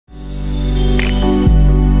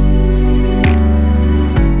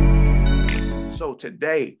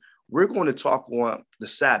today we're going to talk on the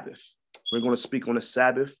Sabbath. We're going to speak on the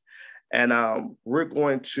Sabbath, and we're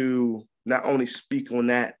going to not only speak on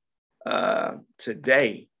that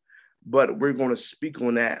today, but we're going to speak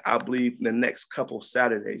on that, I believe, in the next couple of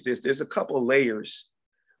Saturdays. There's a couple of layers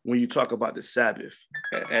when you talk about the Sabbath.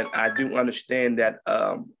 And I do understand that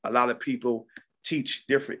a lot of people teach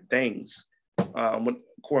different things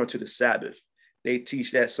according to the Sabbath. They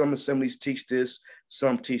teach that. Some assemblies teach this,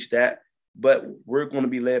 some teach that, but we're going to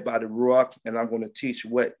be led by the Ruach, and I'm going to teach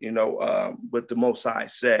what the Most High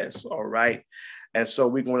says. All right. And so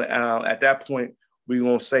we're going to, at that point, we're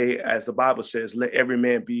going to say, as the Bible says, let every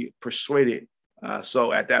man be persuaded.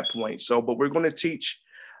 So at that point, but we're going to teach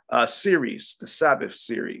a series, the Sabbath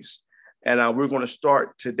series. And we're going to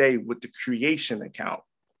start today with the creation account.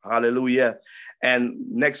 Hallelujah. And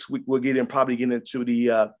next week, we'll probably get into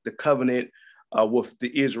the covenant with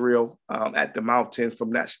the Israel at the mountain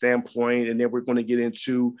from that standpoint. And then we're going to get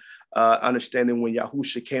into understanding when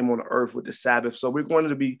Yahusha came on the earth with the Sabbath. So we're going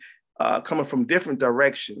to be coming from different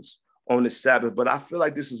directions on the Sabbath, but I feel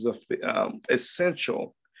like this is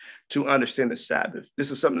essential to understand the Sabbath.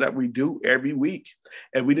 This is something that we do every week,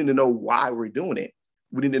 and we need to know why we're doing it.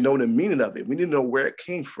 We need to know the meaning of it. We need to know where it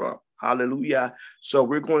came from. Hallelujah. So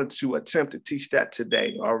we're going to attempt to teach that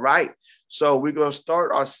today. All right. So we're going to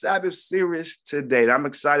start our Sabbath series today. I'm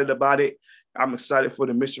excited about it. I'm excited for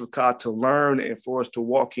the mission of God to learn and for us to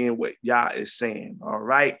walk in what Yah is saying. All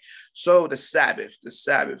right. So the Sabbath.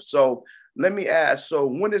 So let me ask, so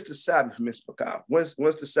when is the Sabbath, Mr. Bakar? When's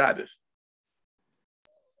the Sabbath?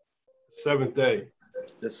 Seventh day.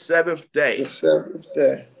 The seventh day. The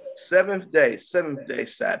seventh day. Seventh day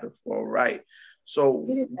Sabbath. All right. So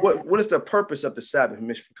what is the purpose of the Sabbath,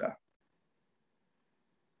 Mr. Bakar?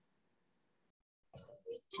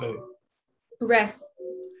 Rest.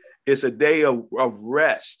 It's a day of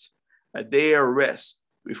rest. A day of rest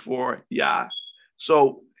before Yah.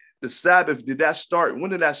 So the Sabbath, did that start?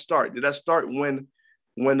 When did that start? Did that start when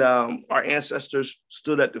our ancestors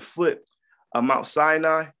stood at the foot of Mount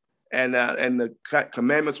Sinai and the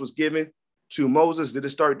commandments was given to Moses? Did it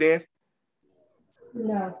start then?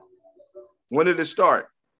 No. When did it start?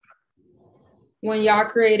 When y'all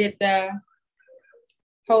created the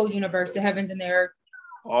whole universe, the heavens and the earth.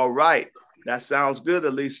 All right. That sounds good,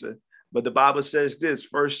 Elisa. But the Bible says this,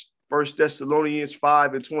 First Thessalonians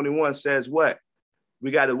 5:21 says what?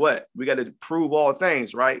 We got to prove all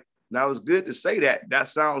things, right? Now it's good to say that. That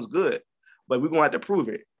sounds good, but we're going to have to prove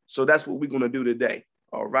it. So that's what we're going to do today.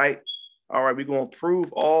 All right. We're going to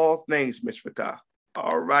prove all things, Ms. Fakah.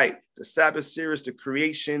 All right. The Sabbath series, the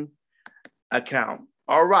creation account.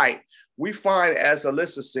 All right. We find, as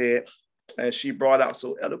Alyssa said, and she brought out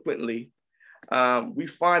so eloquently, we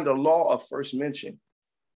find the law of first mention.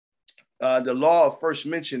 The law of first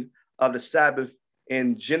mention of the Sabbath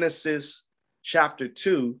in Genesis chapter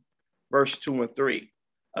 2, verse 2 and 3.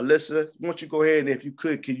 Alyssa, why don't you go ahead, and if you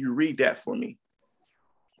could, can you read that for me?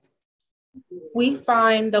 We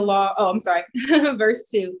find the law, verse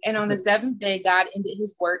 2. And on the seventh day, God ended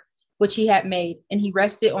his work, which he had made, and he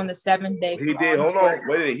rested on the seventh day. He did, hold on,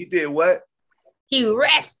 wait a minute. He did what? He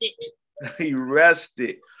rested. He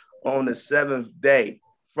rested on the seventh day.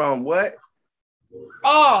 From what?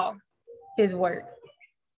 All his work.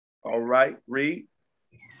 All right, read.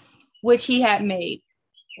 Which he had made.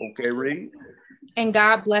 Okay, read. And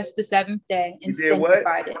God blessed the seventh day and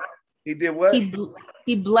sanctified it. He did what?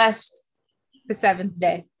 He blessed the seventh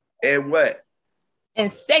day. And what?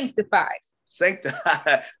 And sanctified.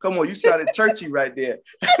 Sanctified. Come on, you sounded churchy right there.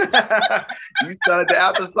 You sounded the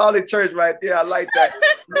apostolic church right there. I like that.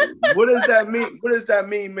 What does that mean? What does that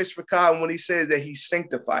mean, Mr. Fakah, when he says that he's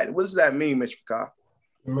sanctified? What does that mean, Mr. Fakah?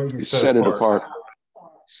 Set it apart.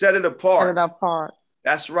 Set it apart. Set it apart.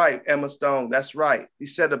 That's right, Emma Stone. That's right. He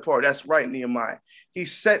set it apart. That's right, Nehemiah. He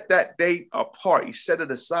set that day apart. He set it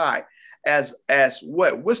aside as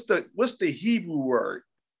what? What's the Hebrew word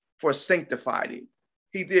for sanctified?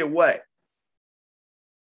 He did what?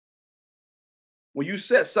 When you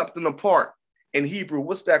set something apart in Hebrew,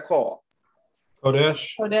 what's that called?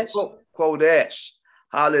 Kodesh. Kodesh.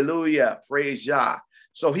 Hallelujah. Praise Yah.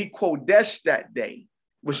 So he Kodeshed that day,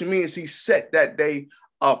 which means he set that day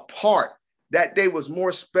apart. That day was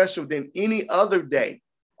more special than any other day.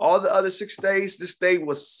 All the other 6 days, this day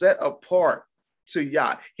was set apart to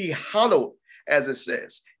Yah. He hallowed, as it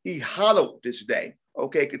says. He hallowed this day.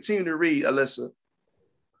 Okay, continue to read, Alyssa.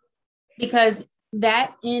 Because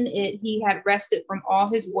that in it he had rested from all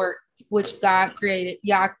his work, which Yah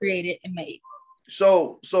created and made.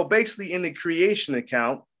 So basically in the creation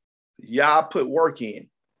account, Yah put work in.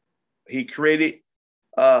 He created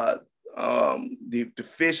the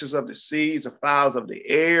fishes of the seas, the fowls of the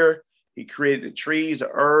air. He created the trees, the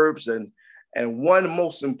herbs, and one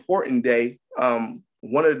most important day,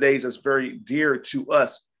 one of the days that's very dear to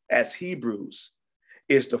us as Hebrews,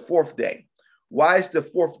 is the fourth day. Why is the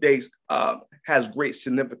fourth day has great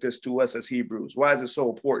significance to us as Hebrews? Why is it so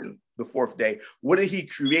important, the fourth day? What did he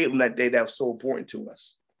create on that day that was so important to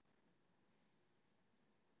us?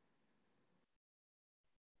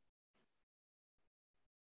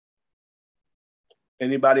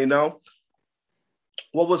 Anybody know?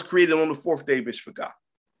 What was created on the fourth day, Bishop God?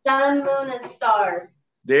 Sun, moon, and stars.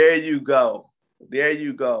 There you go. There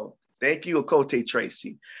you go. Thank you, Okote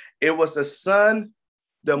Tracy. It was the sun,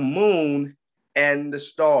 the moon, and the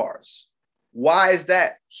stars. Why is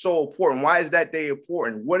that so important? Why is that day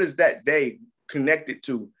important? What is that day connected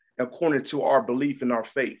to according to our belief in our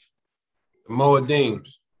faith? The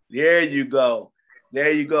Moedims. There you go.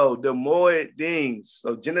 There you go. The Moedims.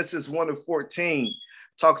 So Genesis 1:14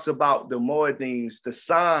 talks about the Moedims, the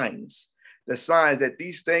signs that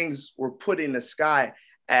these things were put in the sky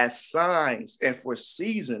as signs and for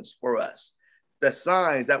seasons for us. The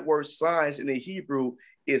signs, that word signs in the Hebrew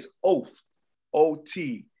is oath,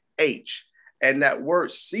 O-T-H. And that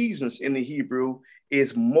word seasons in the Hebrew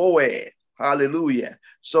is moed. Hallelujah.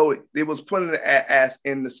 So it was put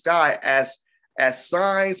in the sky as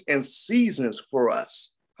signs and seasons for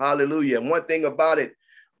us. Hallelujah. And one thing about it,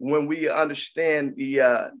 when we understand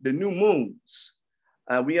the new moons,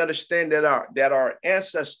 we understand that our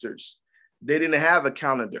ancestors, they didn't have a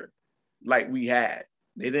calendar like we had.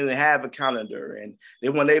 They didn't have a calendar, and they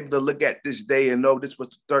weren't able to look at this day and know this was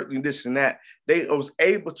the 13th, this and that. They was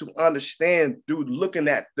able to understand through looking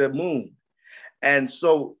at the moon. And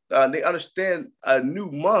so they understand a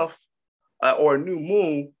new month or a new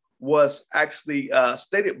moon was actually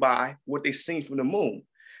stated by what they seen from the moon.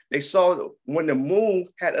 They saw when the moon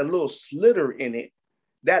had a little slitter in it,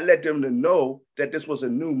 that led them to know that this was a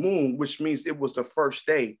new moon, which means it was the first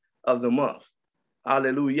day of the month.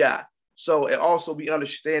 Hallelujah. So and also we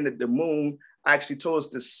understand that the moon actually told us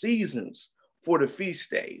the seasons for the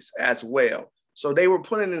feast days as well. So they were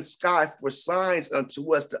putting in the sky for signs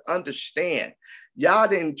unto us to understand. Yah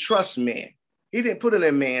didn't trust man. He didn't put it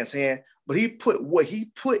in man's hand, but he put what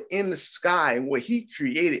he put in the sky and what he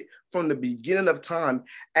created from the beginning of time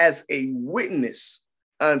as a witness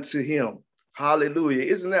unto him. Hallelujah.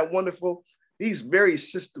 Isn't that wonderful? He's very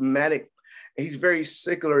systematic. And he's very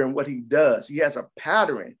secular in what he does. He has a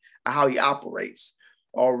pattern of how he operates.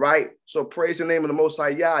 All right. So praise the name of the Most High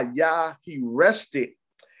Yah. Yah, he rested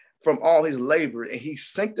from all his labor and he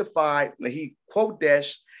sanctified and he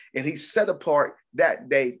kodeshed and he set apart that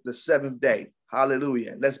day, the seventh day.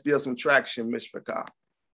 Hallelujah. Let's build some traction, Mishpachah.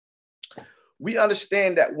 We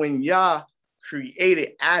understand that when Yah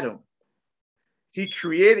created Adam, he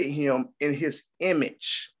created him in his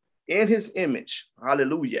image. In his image.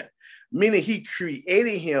 Hallelujah. Meaning he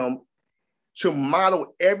created him to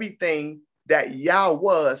model everything that Yah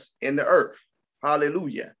was in the earth.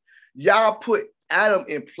 Hallelujah. Yah put Adam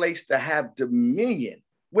in place to have dominion.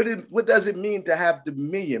 What does it mean to have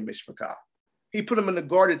dominion, Mishpachah? He put him in the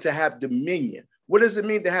garden to have dominion. What does it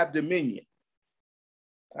mean to have dominion?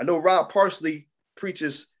 I know Rob Parsley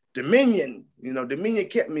preaches dominion. You know, dominion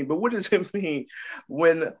kept me. But what does it mean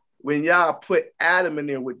when Yah put Adam in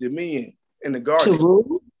there with dominion in the garden? To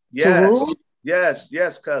rule? Yes,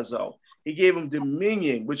 Cuzzo. He gave him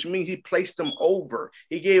dominion, which means he placed him over.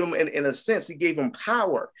 He gave him, in a sense, he gave him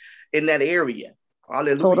power in that area.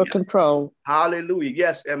 Hallelujah. Total control. Hallelujah.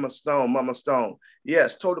 Yes, Emma Stone, Mama Stone.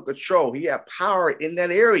 Yes, total control. He had power in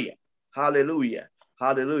that area. Hallelujah.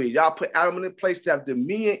 Hallelujah. Y'all put Adam in a place to have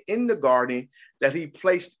dominion in the garden that he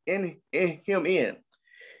placed in him in.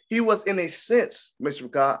 He was, in a sense, Mr.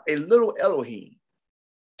 God, a little Elohim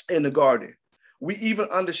in the garden. We even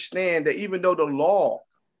understand that even though the law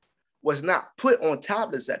was not put on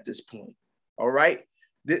tablets at this point, all right,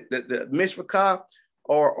 the Mishpachah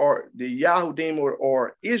or the Yahudim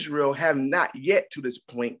or Israel have not yet to this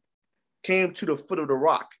point came to the foot of the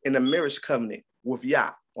rock in the marriage covenant with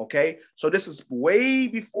Yah, okay? So this is way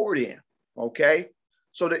before then, okay?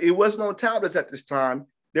 So that it wasn't on tablets at this time.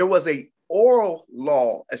 There was a oral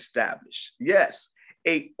law established. Yes,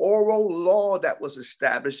 a oral law that was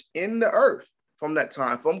established in the earth from that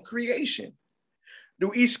time, from creation.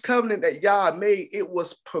 Through each covenant that Yah made, it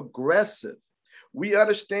was progressive. We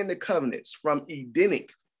understand the covenants from Edenic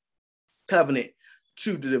covenant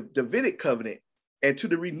to the Davidic covenant and to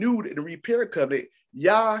the renewed and repaired covenant.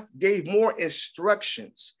 Yah gave more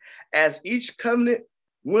instructions. As each covenant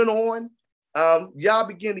went on, Yah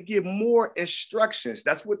began to give more instructions.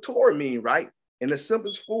 That's what Torah means, right? In the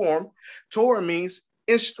simplest form, Torah means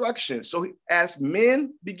instructions. So as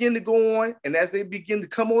men begin to go on, and as they begin to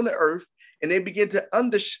come on the earth, and they begin to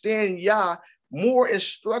understand Yah, more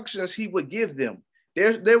instructions he would give them.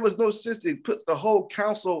 There was no sense to put the whole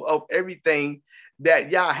counsel of everything that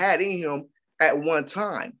Yah had in him at one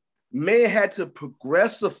time. Men had to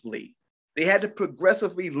progressively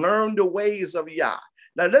learn the ways of Yah.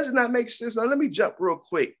 Now, does it not make sense? Now, let me jump real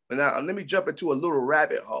quick. And now let me jump into a little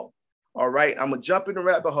rabbit hole. All right. I'm going to jump in the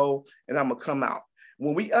rabbit hole and I'm going to come out.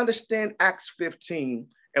 When we understand Acts 15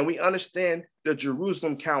 and we understand the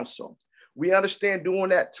Jerusalem Council, we understand during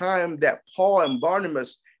that time that Paul and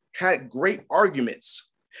Barnabas had great arguments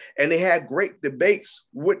and they had great debates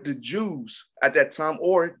with the Jews at that time,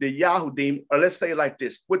 or the Yahudim, or let's say like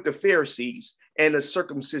this, with the Pharisees and the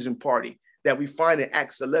circumcision party that we find in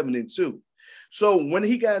Acts 11 and 2. So when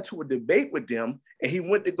he got into a debate with them and he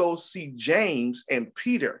went to go see James and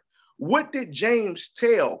Peter, what did James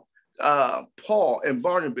tell Paul and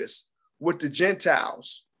Barnabas with the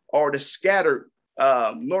Gentiles or the scattered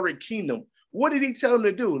northern kingdom? What did he tell them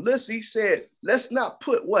to do? Listen, he said, let's not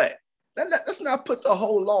put what? Let's not put the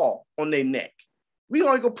whole law on their neck. We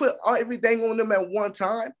only gonna put everything on them at one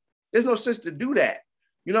time. There's no sense to do that.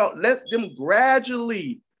 You know, let them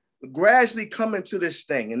gradually come into this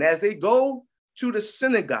thing. And as they go to the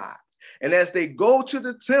synagogue and as they go to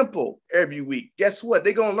the temple every week, guess what?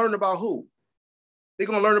 They're gonna learn about who? They're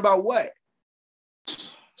gonna learn about what?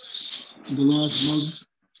 The laws of Moses.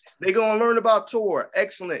 They're gonna learn about Torah.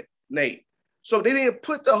 Excellent, Nate. So they didn't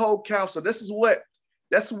put the whole council. That's what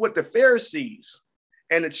the Pharisees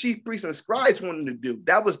and the chief priests and scribes wanted to do.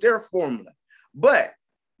 That was their formula. But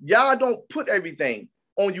y'all don't put everything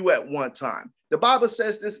on you at one time. The Bible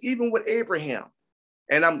says this even with Abraham.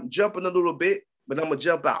 And I'm jumping a little bit, but I'm going to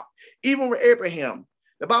jump out. Even with Abraham,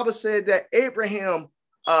 the Bible said that Abraham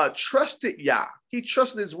trusted Yah. He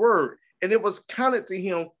trusted his word. And it was counted to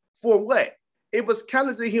him for what? It was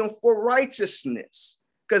counted to him for righteousness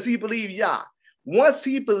because he believed Yah. Once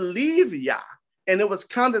he believed Yah, and it was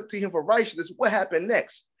counted to him for righteousness, what happened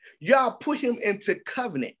next? Yah put him into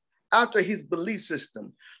covenant after his belief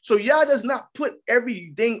system. So Yah does not put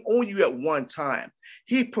everything on you at one time.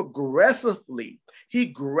 He gradually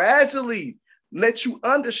lets you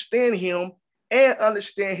understand him and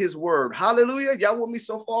understand his word. Hallelujah. Y'all with me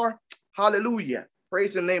so far? Hallelujah.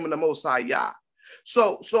 Praise the name of the Most High Yah.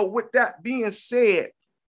 So with that being said,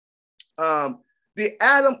 did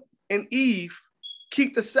Adam and Eve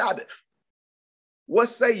keep the Sabbath? What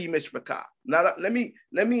say you, Mr. McCall? Now let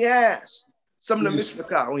me ask some of the Mr.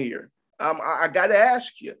 McCall here. I gotta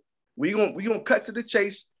ask you. We gonna cut to the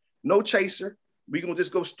chase. No chaser. We gonna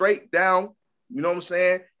just go straight down. You know what I'm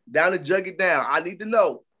saying? Down and jug it down. I need to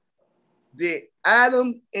know. Did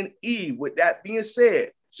Adam and Eve, with that being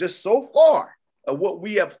said, just so far of what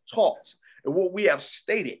we have taught and what we have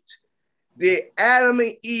stated, did Adam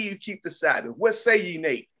and Eve keep the Sabbath? What say ye,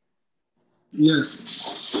 Nate?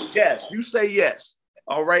 Yes. Yes, you say yes.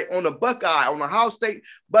 All right. On the Ohio State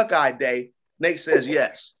Buckeye Day, Nate says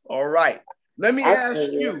yes. All right. Let me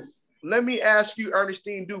ask you,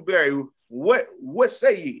 Ernestine Dewberry, what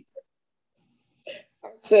say ye? I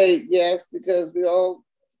say yes, because we all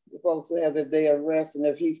supposed to have the day of rest, and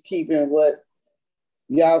if he's keeping what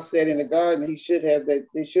y'all said in the garden, they should have that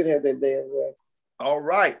day of rest. All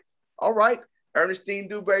right. Ernestine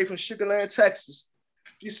Dewberry from Sugarland, Texas.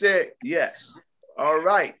 She said yes. All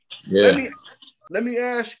right. Yeah. Let me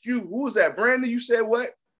ask you, who was that? Brandon, you said what?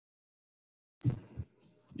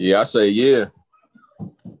 Yeah, I say yeah.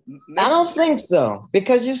 I don't think so,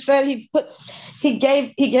 because you said he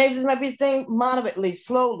gave him everything moderately,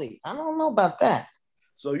 slowly. I don't know about that.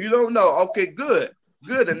 So you don't know. Okay, good.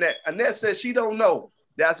 Annette says she don't know.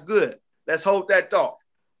 That's good. Let's hold that thought.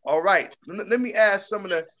 All right. Let me ask some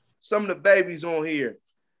of the babies on here.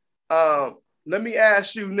 Let me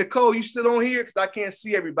ask you, Nicole, you still on here? Because I can't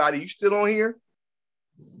see everybody. You still on here?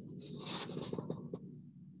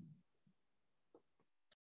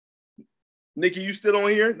 Nikki, you still on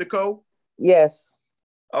here, Nicole? Yes.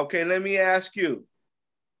 Okay, let me ask you.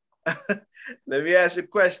 Let me ask you a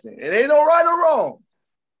question. It ain't no right or wrong.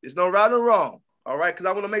 There's no right or wrong. All right, because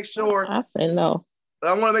I want to make sure. I say no.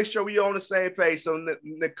 I want to make sure we're on the same page. So,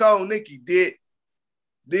 Nicole, Nikki, did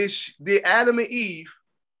Adam and Eve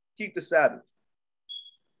keep the Sabbath?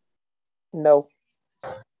 No.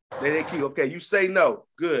 They didn't keep. Okay, you say no.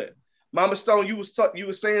 Good. Mama Stone, you was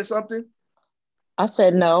saying something? I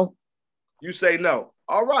said no. You say no.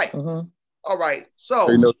 All right. Mm-hmm. All right. So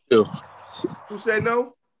Say no too. who said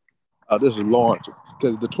no? This is Lawrence,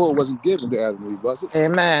 because the Torah wasn't given to Adam and Eve, was it?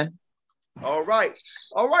 Amen. All right.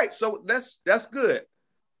 So that's good.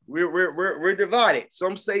 We're divided.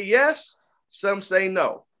 Some say yes, Some say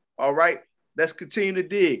no. All right. Let's continue to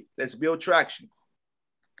dig. Let's build traction.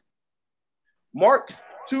 Mark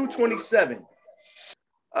 2:27.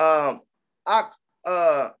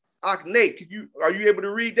 Nate, are you able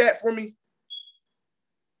to read that for me?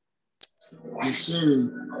 Yes, sir.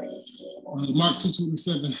 Mark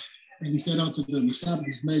 2:27. And he said unto them, the Sabbath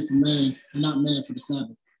was made for man, and not man for the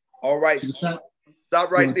Sabbath. All right. So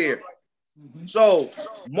stop right there. Mm-hmm. So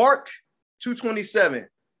Mark 2:27.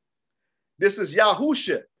 This is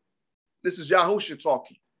Yahusha. This is Yahusha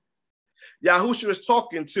talking. Yahusha is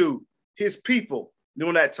talking to his people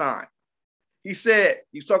during that time. He said,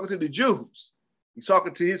 he's talking to the Jews. He's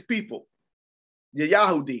talking to his people, the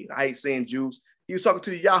Yahudim. I hate saying Jews. He was talking to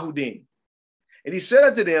the Yahudim. And he said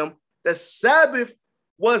unto them, the Sabbath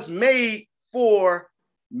was made for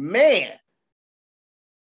man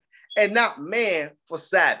and not man for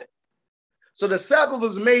Sabbath. So the Sabbath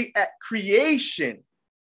was made at creation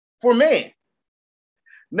for man,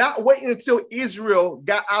 not waiting until Israel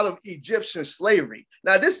got out of Egyptian slavery.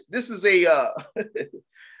 Now, this is a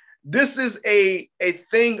this is a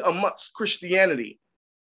thing amongst Christianity,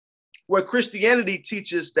 where Christianity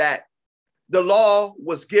teaches that the law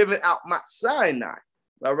was given out Mount Sinai.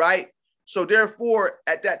 All right. So therefore,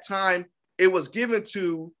 at that time, it was given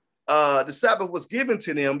to the Sabbath was given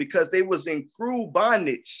to them because they was in cruel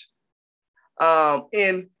bondage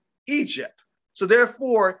in Egypt. So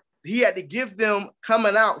therefore, he had to give them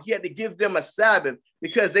coming out. He had to give them a Sabbath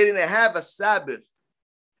because they didn't have a Sabbath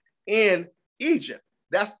in Egypt.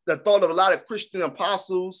 That's the thought of a lot of Christian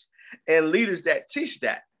apostles and leaders that teach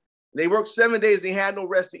that. They worked 7 days. They had no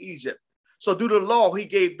rest in Egypt. So due to the law, he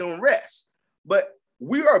gave them rest. But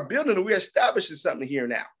we are building and we're establishing something here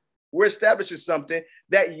now. We're establishing something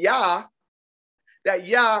that Yah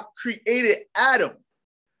created Adam.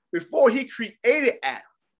 Before he created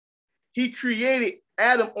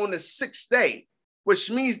Adam on the sixth day, which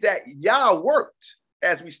means that Yah worked,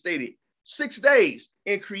 as we stated, 6 days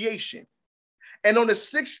in creation. And on the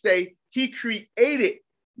sixth day, he created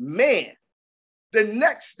man. The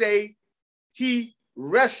next day, he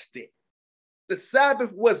rested. The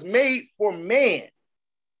Sabbath was made for man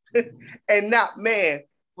and not man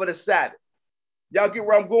for the Sabbath. Y'all get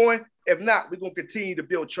where I'm going? If not, we're going to continue to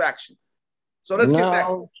build traction. So let's get back.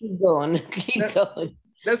 Keep going. Keep going.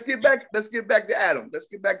 Let's get back to Adam. Let's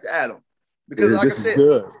get back to Adam. Because like I said,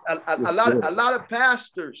 a lot of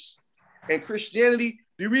pastors in Christianity,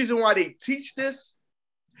 the reason why they teach this,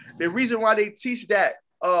 the reason why they teach that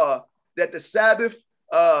that the Sabbath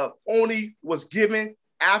only was given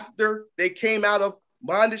after they came out of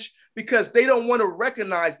bondage, because they don't want to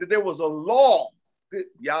recognize that there was a law.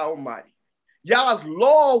 Yah Almighty. Yah's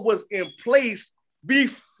law was in place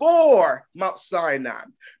before Mount Sinai.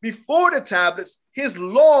 Before the tablets, his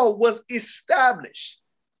law was established.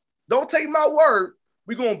 Don't take my word.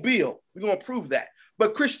 We're going to build. We're going to prove that.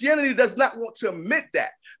 But Christianity does not want to admit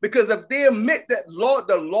that, because if they admit that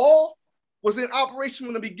the law was in operation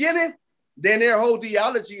from the beginning, then their whole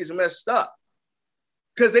theology is messed up,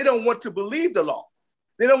 because they don't want to believe the law.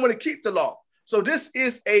 They don't want to keep the law. So this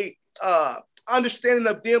is a understanding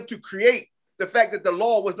of them to create the fact that the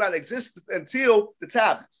law was not existent until the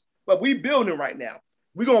tablets. But we building right now.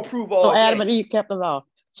 We're going to prove all. So Adam and Eve kept the law.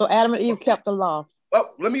 Kept the law.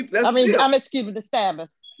 Well, excuse me, the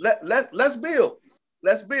Sabbath. Let's build.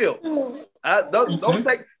 Let's build. Don't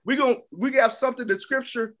think we have something in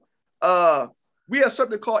scripture. We have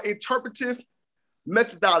something called interpretive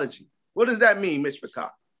methodology. What does that mean, Mr.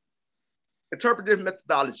 Cobb? Interpretive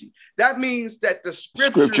methodology. That means that the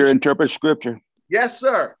scripture interprets scripture. Yes,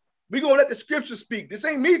 sir. We're going to let the scripture speak. This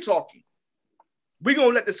ain't me talking. We're going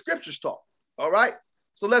to let the scriptures talk. All right?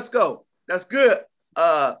 So let's go. That's good.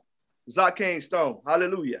 Zakane Stone.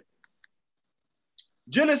 Hallelujah.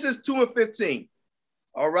 Genesis 2:15.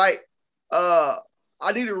 All right.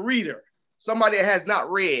 I need a reader. Somebody that has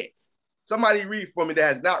not read. Somebody read for me that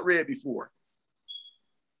has not read before.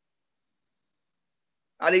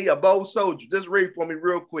 I need a bold soldier. Just read for me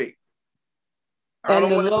real quick.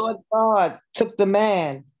 And the Lord God took the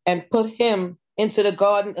man and put him into the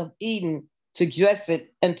Garden of Eden to dress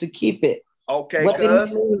it and to keep it. Okay,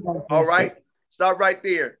 cuz. All right. Stop right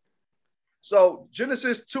there. So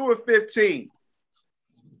Genesis 2:15.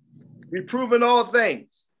 Reproving all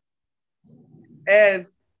things. And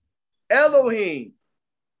Elohim,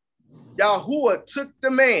 Yahuwah, took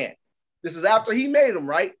the man. This is after he made him,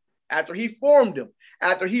 right? After he formed him,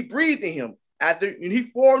 after he breathed in him, after he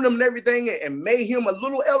formed him and everything and made him a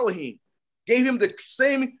little Elohim, gave him the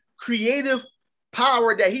same creative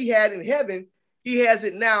power that he had in heaven, he has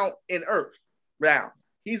it now in earth. Now,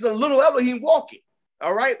 he's a little Elohim walking,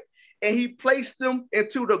 all right? and he placed them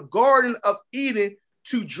into the Garden of Eden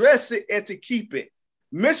to dress it and to keep it.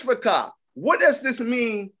 Mishpachah, what does this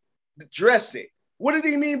mean, dress it? What did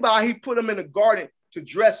he mean by he put them in the garden to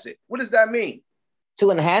dress it? What does that mean?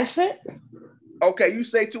 To enhance it? Okay, you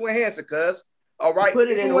say to enhance it, cuz. All right. Put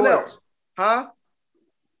it in Anyone order. else? Huh?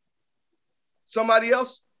 Somebody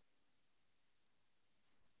else?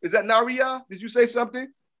 Is that Naria? Did you say something?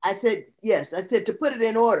 I said, yes. I said to put it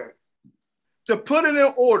in order. To put it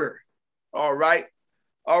in order. All right.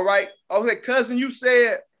 All right. Okay, cousin, you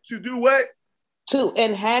said to do what? To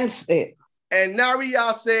enhance it. And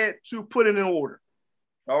Naria said to put it in order.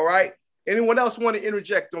 All right. Anyone else want to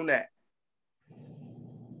interject on that?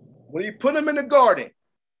 When you put them in the garden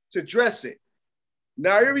to dress it,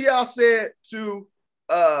 Naria said to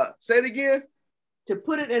say it again. To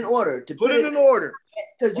put it in order. To Put it in order.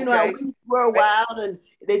 Because you know how weeds grow wild and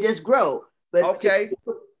they just grow. But okay.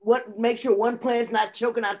 Make sure one plant's not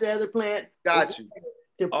choking out the other plant. Got you.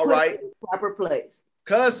 To all put right. it in the proper place.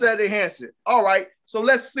 Cuz said enhance it. All right. So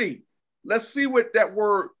let's see. Let's see what that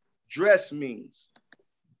word dress means.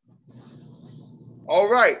 All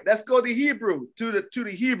right. Let's go to Hebrew, to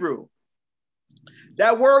the Hebrew.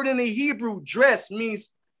 That word in the Hebrew, dress,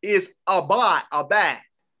 means is abad.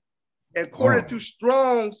 And according to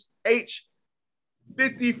Strong's H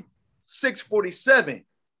 5647.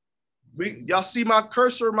 Y'all see my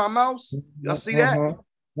cursor, my mouse? Y'all see that?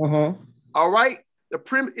 All right.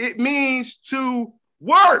 It means to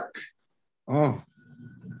work.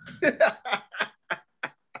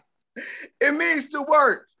 It means to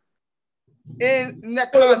work in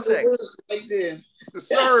that context. To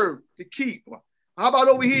serve, to keep. How about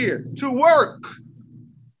over here? To work,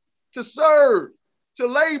 to serve, to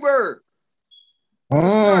labor,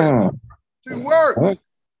 to work,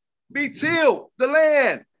 be tilled, the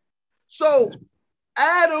land. So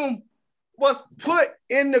Adam was put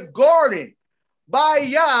in the garden by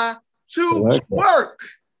Yah to work.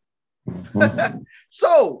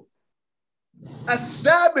 So a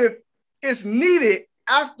Sabbath is needed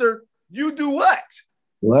after you do what?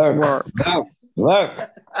 Work.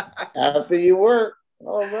 After you work.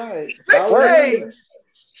 All right. 6 days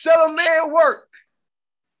shall a man work.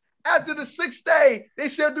 After the 6th day, they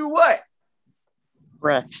shall do what?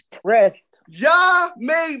 Rest. Yah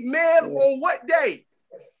made man on what day?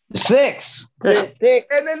 6. And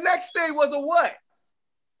the next day was a what?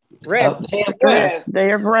 Rest.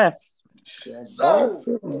 Day of rest.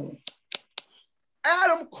 So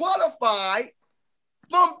Adam qualified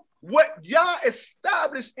from what Yah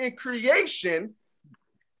established in creation.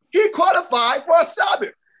 He qualified for a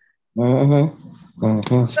Sabbath.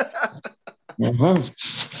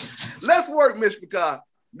 Let's work, Mishpachah.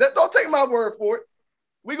 Don't take my word for it.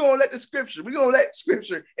 We're gonna let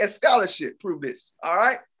scripture and scholarship prove this. All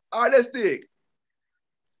right, let's dig.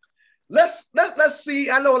 Let's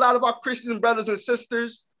see. I know a lot of our Christian brothers and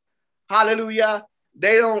sisters, hallelujah,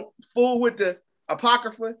 they don't fool with the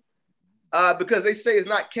Apocrypha because they say it's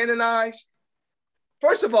not canonized.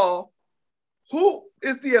 First of all, who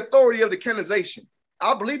is the authority of the canonization?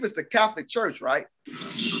 I believe it's the Catholic Church, right?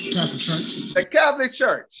 Catholic Church. The Catholic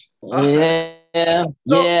Church. I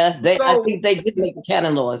think they did make the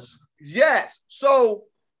canon laws. Yes. So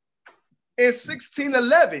in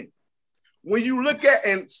 1611, when you look at,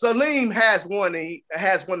 and Salim has one, and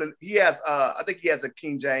he has I think he has a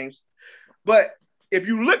King James. But if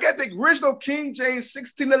you look at the original King James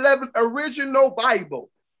 1611 original Bible,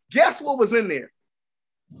 guess what was in there?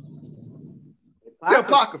 The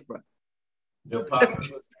Apocrypha.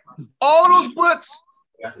 All those books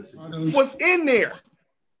was in there,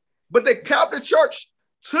 but the Catholic Church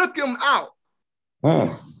took them out.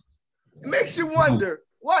 It makes you wonder,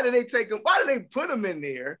 why did they take them? Why did they put them in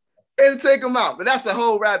there and take them out? But that's a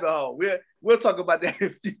whole rabbit hole. We'll talk about that in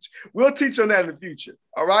the future. We'll teach on that in the future.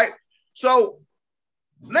 All right. So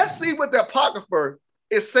let's see what the Apocrypha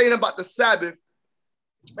is saying about the Sabbath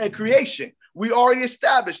and creation. We already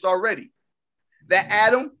established that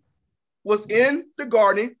Adam was in the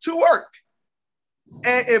garden to work.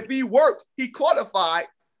 And if he worked, he qualified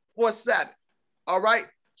for a Sabbath. All right.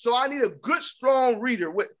 So I need a good, strong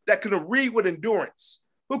reader that can read with endurance.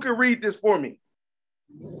 Who can read this for me?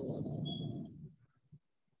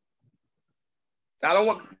 I don't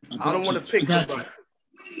want to pick this one.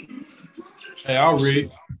 Hey, I'll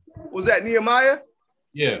read. Was that Nehemiah?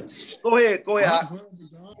 Yeah. Go ahead.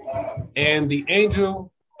 And the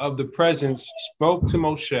angel of the presence spoke to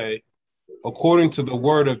Moshe according to the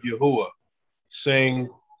word of Yahuwah, saying,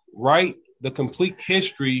 write the complete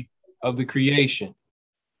history of the creation,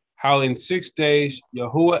 how in 6 days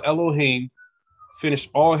Yahuwah Elohim finished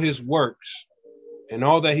all his works and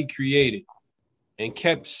all that he created, and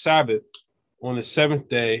kept Sabbath on the seventh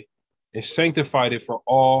day, and sanctified it for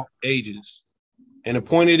all ages, and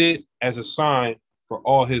appointed it as a sign for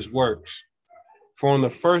all his works. For on the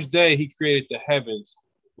first day he created the heavens,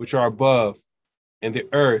 which are above, and the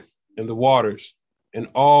earth, and the waters, and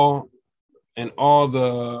all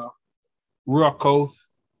the ruachoth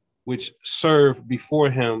which serve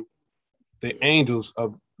before him, the angels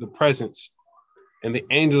of the presence, and the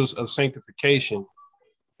angels of sanctification,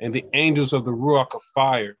 and the angels of the ruach of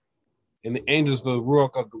fire, and the angels of the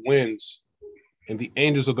ruach of the winds, and the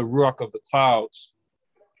angels of the ruach of the clouds,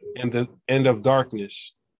 and the end of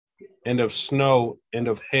darkness, and of snow, and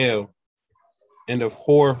of hail, and of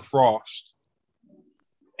hoar frost,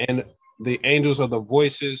 and the angels of the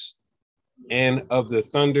voices, and of the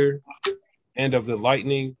thunder, and of the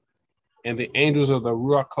lightning, and the angels of the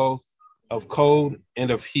ruachoth of cold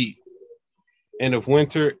and of heat, and of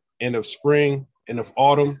winter, and of spring, and of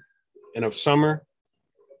autumn, and of summer,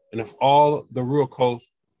 and of all the ruachoth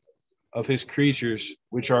of his creatures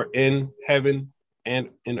which are in heaven and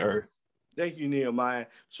in earth. Thank you, Nehemiah.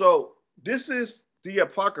 So this is the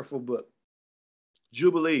apocryphal book,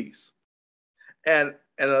 Jubilees. And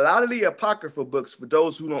a lot of the apocryphal books, for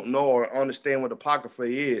those who don't know or understand what apocrypha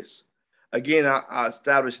is, again, I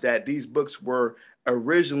established that these books were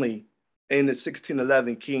originally in the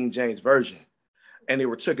 1611 King James Version, and they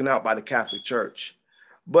were taken out by the Catholic Church.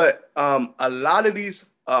 But a lot of these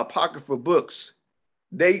apocryphal books,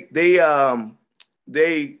 they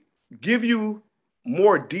give you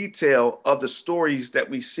more detail of the stories that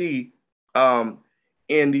we see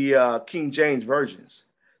in the King James versions.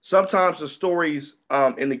 Sometimes the stories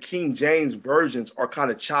in the King James versions are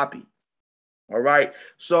kind of choppy. All right.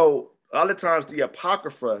 So a lot of times the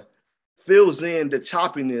Apocrypha fills in the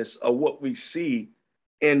choppiness of what we see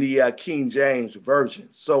in the King James version.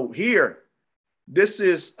 So here, this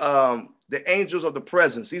is the angels of the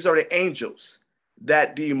presence. These are the angels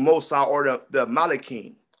that the Most High, or the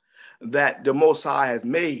Malachim, that the Most High has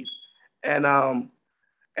made. And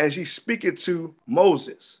she's speaking to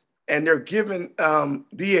Moses, and they're giving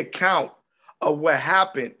the account of what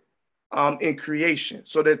happened in creation.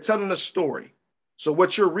 So they're telling a story. So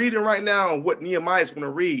what you're reading right now and what Nehemiah is going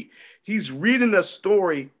to read, he's reading a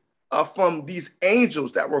story from these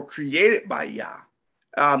angels that were created by Yah.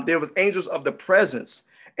 There were angels of the presence,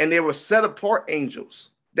 and they were set apart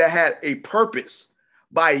angels that had a purpose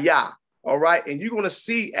by Yah. All right. And you're going to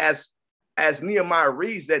see as Nehemiah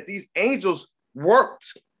reads that these angels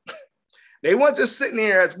worked. They weren't just sitting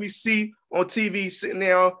there as we see on TV, sitting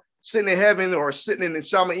in heaven or sitting in the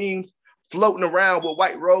Shamaim, floating around with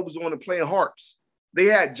white robes on and playing harps. They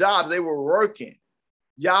had jobs. They were working.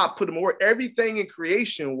 Yah put them where everything in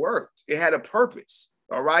creation worked. It had a purpose.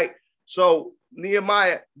 All right. So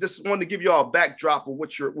Nehemiah, just wanted to give you all a backdrop of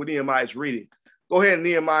what Nehemiah is reading. Go ahead,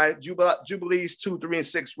 Nehemiah. Jubilees 2, 3, and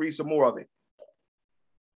 6. Read some more of it.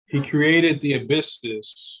 He created the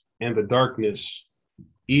abysses and the darkness,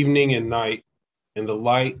 evening and night, and the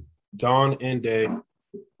light, dawn and day,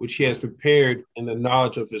 which he has prepared in the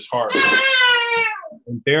knowledge of his heart.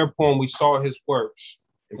 And thereupon we saw his works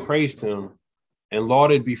and praised him and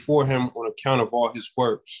lauded before him on account of all his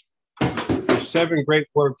works. For 7 great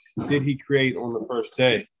works did he create on the first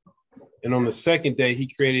day. And on the second day, he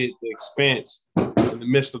created the expanse in the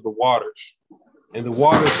midst of the waters. And the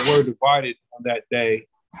waters were divided on that day.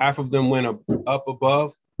 Half of them went up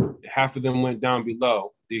above, half of them went down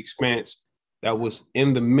below the expanse that was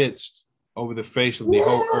in the midst over the face of the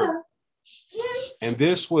whole earth. And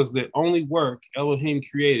this was the only work Elohim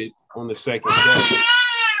created on the second day.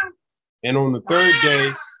 And on the third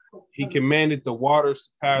day, he commanded the waters to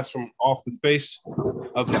pass from off the face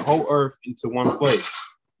of the whole earth into one place,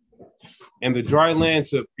 and the dry land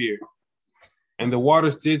to appear. And the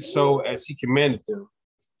waters did so as he commanded them,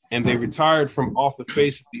 and they retired from off the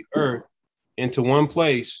face of the earth into one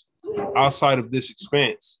place outside of this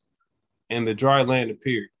expanse, and the dry land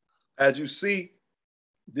appeared. As you see,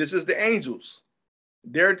 this is the angels.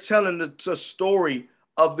 They're telling the story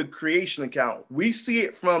of the creation account. We see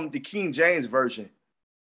it from the King James Version,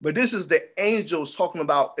 but this is the angels talking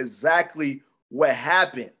about exactly what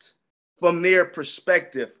happened from their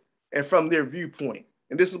perspective and from their viewpoint.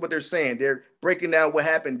 And this is what they're saying. They're breaking down what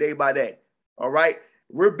happened day by day. All right.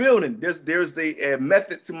 We're building. There's the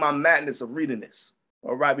method to my madness of reading this.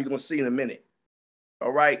 All right. We're going to see in a minute.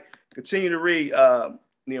 All right. Continue to read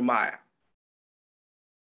Nehemiah.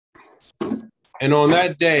 And on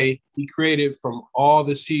that day, he created from all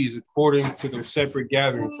the seas according to their separate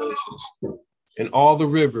gathering places, and all the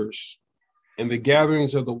rivers, and the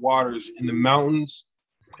gatherings of the waters in the mountains,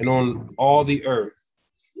 and on all the earth,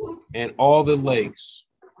 and all the lakes,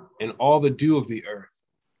 and all the dew of the earth,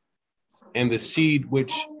 and the seed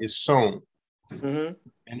which is sown, and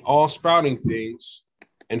all sprouting things,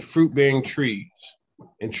 and fruit-bearing trees,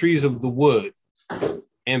 and trees of the wood,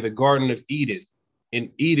 and the garden of Eden,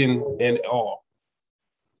 and all.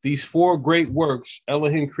 These four great works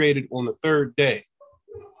Elohim created on the third day.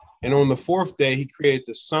 And on the fourth day, he created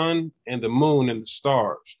the sun and the moon and the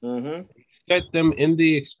stars. He set them in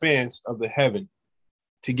the expanse of the heaven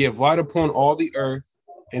to give light upon all the earth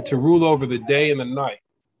and to rule over the day and the night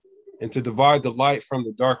and to divide the light from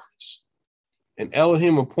the darkness. And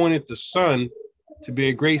Elohim appointed the sun to be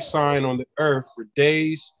a great sign on the earth for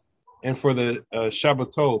days and for the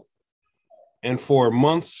Shabbatot and for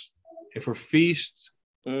months and for feasts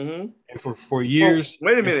and for years.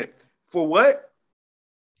 Wait a minute. For what?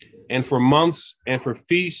 And for months, and for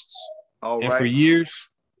feasts, and for years,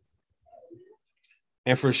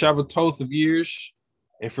 and for Shabbatot of years,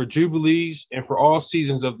 and for jubilees, and for all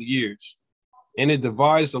seasons of the years. And it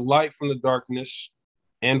divides the light from the darkness,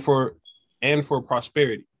 and for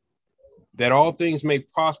prosperity, that all things may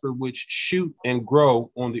prosper which shoot and grow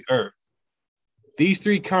on the earth. These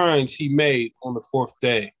three kinds he made on the fourth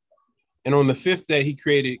day. And on the fifth day, he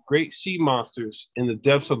created great sea monsters in the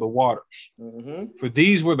depths of the waters. For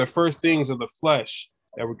these were the first things of the flesh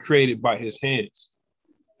that were created by his hands.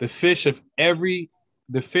 The fish and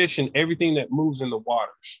everything that moves in the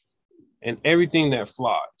waters, and everything that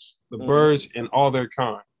flies, the birds and all their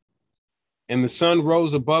kind. And the sun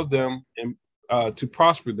rose above them and to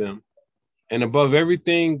prosper them, and above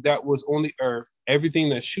everything that was on the earth, everything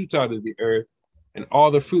that shoots out of the earth, and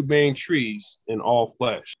all the fruit-bearing trees and all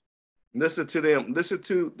flesh. Listen to them. Listen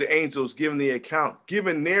to the angels giving the account,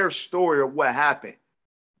 giving their story of what happened.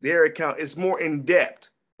 Their account is more in depth.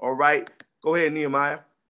 All right. Go ahead, Nehemiah.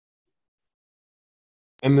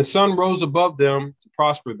 And the sun rose above them to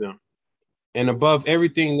prosper them, and above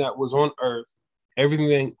everything that was on earth,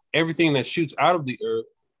 everything that shoots out of the earth,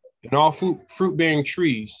 and all fruit-bearing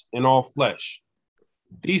trees and all flesh.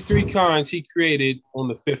 These three kinds he created on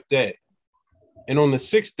the fifth day. And on the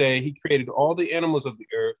sixth day, he created all the animals of the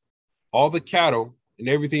earth, all the cattle, and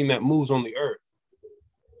everything that moves on the earth.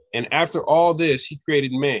 And after all this, he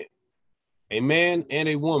created man. A man and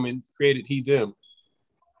a woman created he them.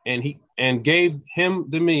 And gave him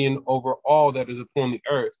dominion over all that is upon the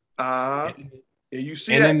earth. And you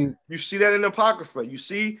see that you see that in the Apocrypha. You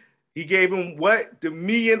see, he gave him what?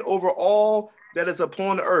 Dominion over all that is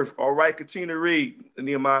upon the earth. All right, continue to read,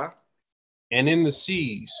 Nehemiah. And in the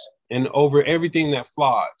seas, and over everything that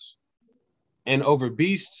flies, and over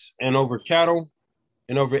beasts, and over cattle,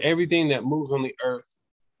 and over everything that moves on the earth,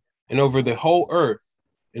 and over the whole earth,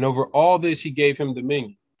 and over all this he gave him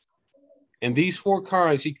dominion. And these four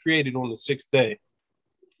kinds he created on the sixth day.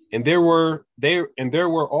 And there were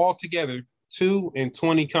altogether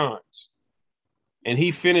 22 kinds. And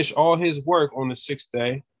he finished all his work on the sixth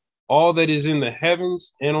day, all that is in the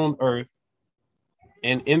heavens and on earth,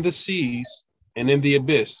 and in the seas, and in the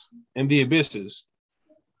abysses,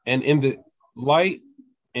 and in the light,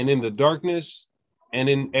 and in the darkness, and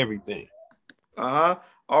in everything.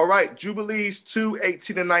 All right, Jubilees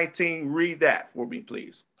 2:18-19. Read that for me,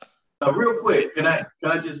 please. Real quick, can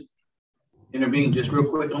I just intervene just real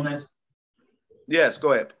quick on this? Yes,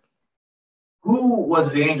 go ahead. Who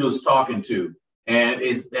was the angels talking to? And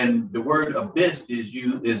the word abyss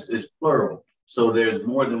is plural, so there's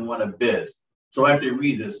more than one abyss. So after you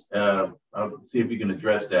read this, I'll see if you can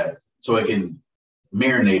address that, so I can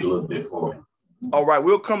marinate a little bit for me. All right,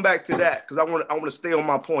 we'll come back to that because I want to stay on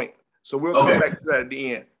my point. So we'll come back to that at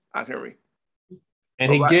the end. I can read.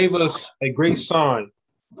 And he gave us a great sign,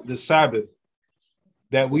 the Sabbath,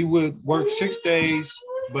 that we would work 6 days,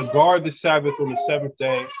 but guard the Sabbath on the seventh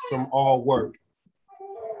day from all work.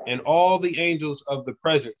 And all the angels of the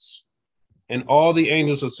presence and all the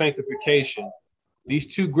angels of sanctification, these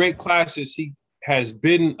two great classes he has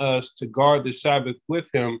bidden us to guard the Sabbath with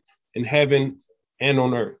him in heaven and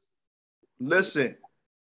on earth. Listen,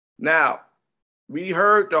 now we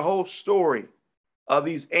heard the whole story of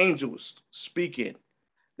these angels speaking,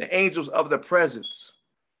 the angels of the presence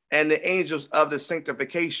and the angels of the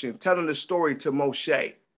sanctification, telling the story to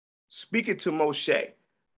Moshe, speaking to Moshe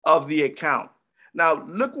of the account. Now,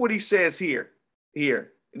 look what he says here.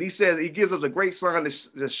 And he says, he gives us a great sign, the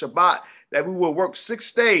Shabbat, that we will work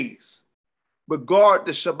 6 days, but guard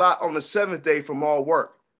the Shabbat on the seventh day from all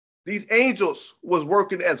work. These angels was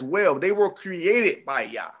working as well. They were created by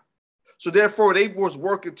Yah. So therefore, they was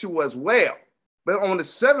working too as well. But on the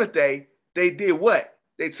seventh day, they did what?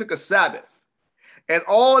 They took a Sabbath. And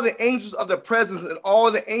all the angels of the presence and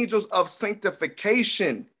all the angels of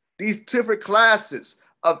sanctification, these different classes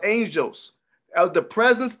of angels, of the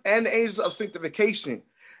presence and the angels of sanctification.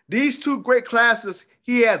 These two great classes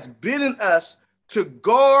he has bidden us to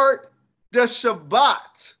guard the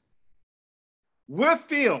Shabbat with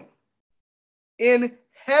him in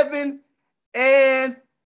heaven and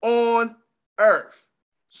on earth.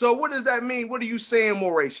 So what does that mean? What are you saying,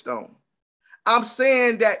 Moray Stone? I'm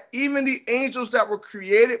saying that even the angels that were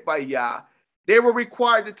created by Yah, they were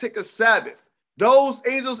required to take a Sabbath. Those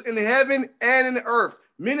angels in heaven and in the earth,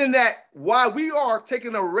 meaning that while we are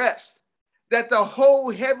taking a rest, that the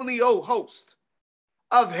whole heavenly host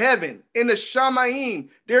of heaven in the Shamayim,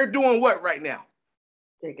 they're doing what right now?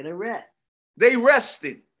 Taking a rest. They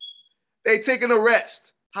rested. They taking a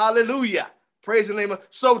rest. Hallelujah. Praise the name of.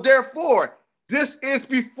 So therefore, this is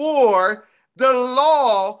before the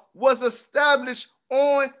law was established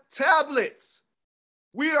on tablets.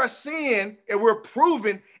 We are seeing and we're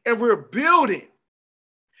proving and we're building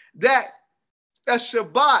that a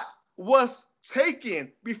Shabbat was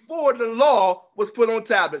taken before the law was put on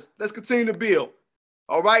tablets. Let's continue to build.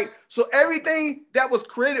 All right. So everything that was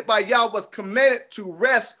created by Yah was commanded to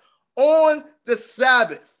rest on the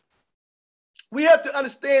Sabbath. We have to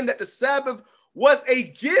understand that the Sabbath was a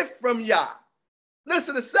gift from Yah.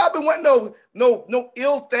 Listen, the Sabbath wasn't no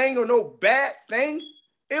ill thing or no bad thing.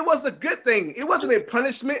 It was a good thing. It wasn't a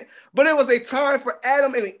punishment, but it was a time for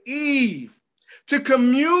Adam and Eve to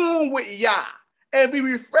commune with Yah and be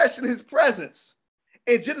refreshed in his presence.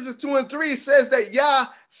 In Genesis 2 and 3, it says that Yah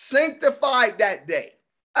sanctified that day,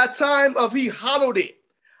 a time of he hallowed it,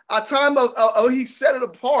 a time of he set it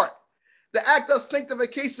apart. The act of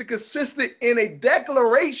sanctification consisted in a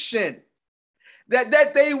declaration that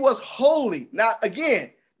that day was holy. Now,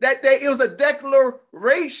 again, that day, it was a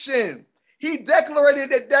declaration. He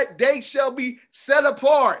declared that that day shall be set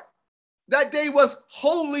apart. That day was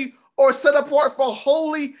holy or set apart for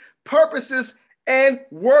holy purposes and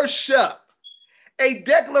worship. A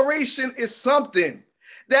declaration is something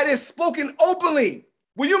that is spoken openly.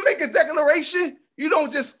 When you make a declaration, you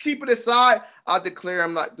don't just keep it aside. I declare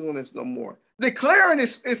I'm not doing this no more. Declaring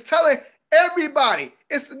is telling everybody.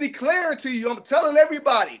 It's declaring to you. I'm telling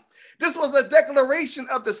everybody. This was a declaration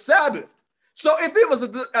of the Sabbath. So if it was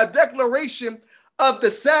a declaration of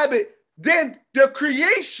the Sabbath, then the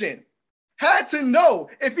creation had to know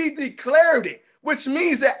if he declared it, which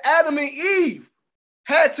means that Adam and Eve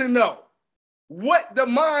had to know what the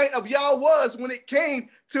mind of Yah was when it came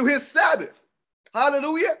to his Sabbath.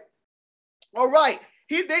 Hallelujah. All right.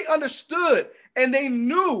 They understood and they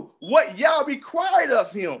knew what Yah required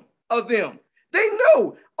of them. They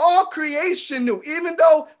knew. All creation knew. Even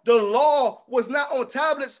though the law was not on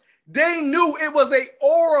tablets, they knew it was an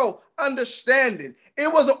oral understanding.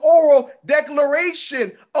 It was an oral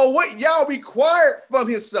declaration of what Yah required from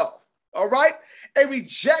himself. All right? A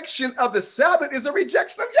rejection of the Sabbath is a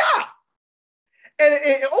rejection of Yah. And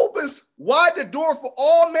it opens wide the door for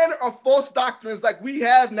all manner of false doctrines like we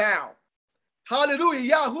have now.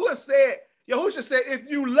 Hallelujah. Yahushua said, if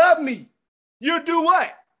you love me, you do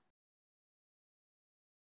what?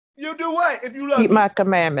 You do what if you love me? Keep my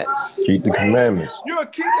commandments. Keep the commandments. You'll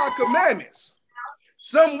keep my commandments.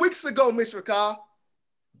 Some weeks ago, Mr. Kyle,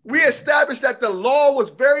 we established that the law was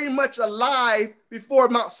very much alive before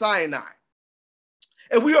Mount Sinai.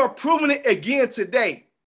 And we are proving it again today.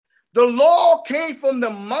 The law came from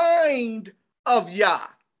the mind of Yah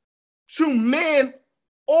to men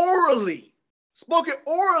orally, spoken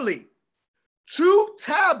orally, 2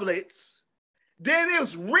 tablets, then it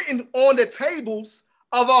was written on the tables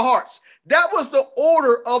of our hearts. That was the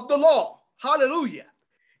order of the law. Hallelujah.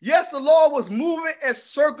 Yes, the law was moving and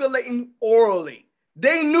circulating orally.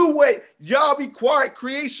 They knew what Yah required,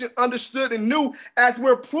 creation understood and knew, as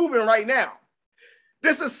we're proving right now.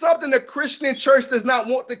 This is something the Christian church does not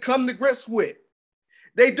want to come to grips with.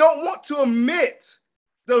 They don't want to admit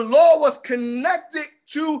the law was connected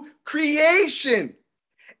to creation.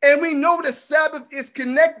 And we know the Sabbath is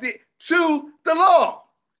connected to the law.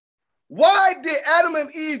 Why did Adam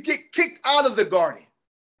and Eve get kicked out of the garden?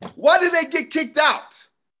 Why did they get kicked out?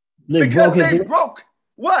 Because they broke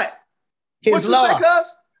what? His law.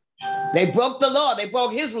 They broke the law. They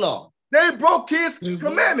broke his law. They broke his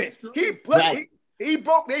commandment.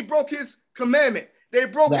 They broke his commandment. They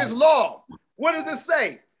broke his law. What does it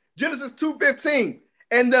say? Genesis 2:15.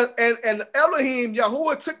 And the Elohim,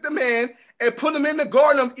 Yahuwah, took the man and put him in the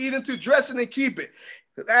garden of Eden to dress it and keep it.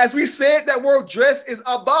 As we said, that word dress is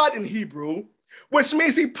abad in Hebrew, which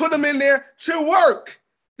means he put him in there to work,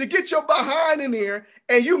 to get your behind in there,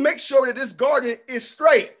 and you make sure that this garden is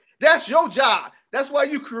straight. That's your job. That's why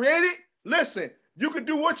you created. Listen, you can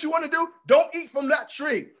do what you want to do. Don't eat from that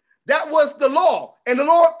tree. That was the law. And the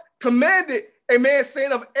Lord commanded a man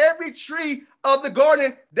saying, of every tree of the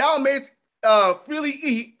garden thou mayest freely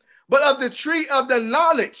eat, but of the tree of the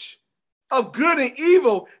knowledge of good and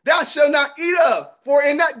evil thou shalt not eat of, for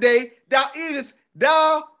in that day thou eatest,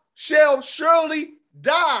 thou shalt surely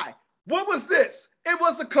die. What was this? It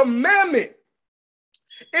was a commandment.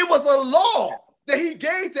 It was a law that he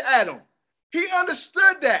gave to Adam. He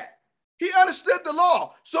understood that. He understood the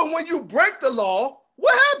law. So when you break the law,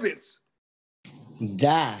 what happens?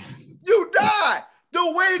 Die. You die.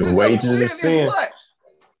 The wages of sin is what?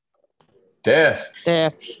 Death.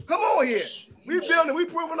 Death. Come on here. We building, we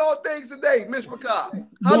proving all things today, Miss McCall.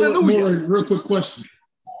 Hallelujah. More, real quick question.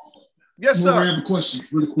 Yes, sir. I have a question,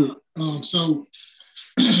 really quick. So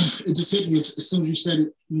it just hit me as soon as you said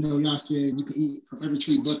it. You know, y'all said you can eat from every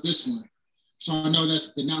tree but this one. So I know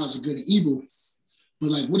that's the knowledge of good and evil.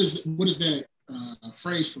 But like, what is that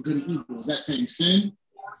phrase for good and evil? Is that saying sin?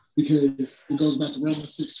 Because it goes back to Romans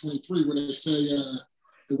 6:23, where they say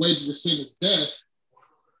the wages of sin is death.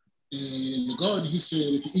 And in the garden, he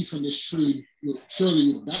said, if you eat from this tree, surely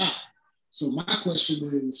you'll die. So my question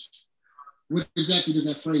is, what exactly does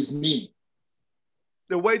that phrase mean?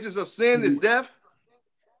 The wages of sin is death?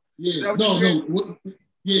 Yeah, no.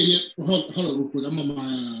 Yeah. Well, hold on real quick. I'm on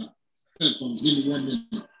my headphones. Give me 1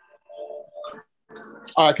 minute.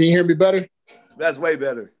 All right, can you hear me better? That's way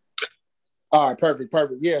better. All right, perfect.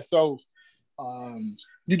 Yeah, so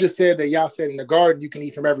you just said that y'all said in the garden you can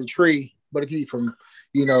eat from every tree, but if you eat from,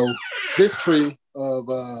 this tree of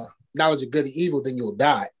knowledge of good and evil, then you'll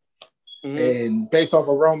die. Mm-hmm. And based off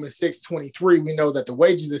of Romans 6:23, we know that the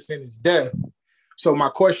wages of sin is death. So my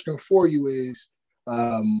question for you is,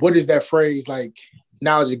 what does that phrase like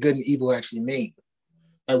knowledge of good and evil actually mean?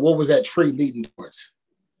 Like, what was that tree leading towards?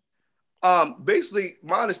 Basically,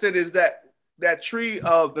 my understanding is that tree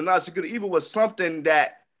of the knowledge of good and evil was something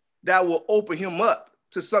that will open him up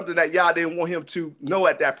to something that y'all didn't want him to know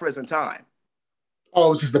at that present time.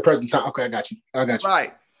 Oh, it's just the present time. Okay, I got you.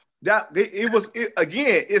 Right.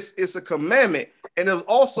 It's a commandment, and it was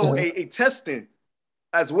also a testing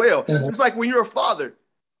as well. It's like when you're a father,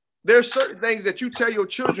 there's certain things that you tell your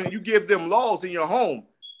children, you give them laws in your home,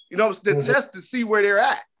 it's the test to see where they're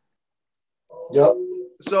at. Yep.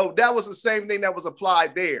 So that was the same thing that was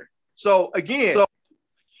applied there. So again,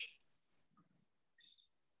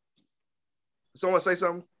 someone say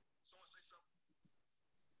something?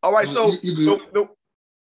 All right, so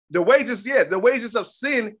the wages of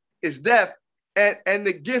sin is death, and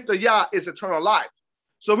the gift of Yah is eternal life.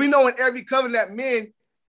 So we know in every covenant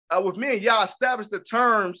that with men, Yah established the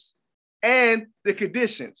terms and the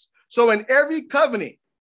conditions. So in every covenant,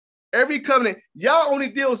 Yah only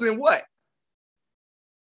deals in what?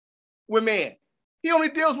 With man. He only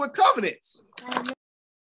deals with covenants.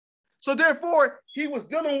 So therefore, he was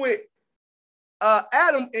dealing with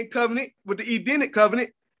Adam in covenant, with the Edenic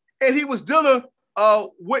covenant, and he was dealing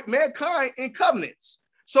with mankind in covenants.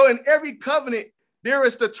 So in every covenant, there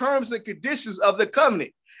is the terms and conditions of the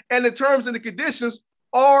covenant. And the terms and the conditions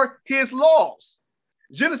are his laws.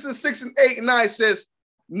 Genesis 6:8-9 says,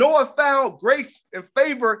 Noah found grace and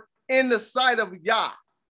favor in the sight of Yah.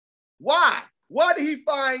 Why? Why did he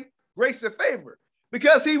find grace and favor?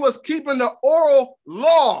 Because he was keeping the oral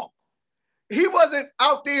law. He wasn't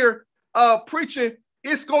out there preaching,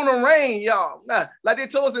 it's going to rain, y'all. Like they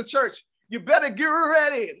told us in church, you better get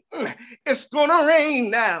ready. It's going to rain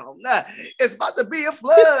now. It's about to be a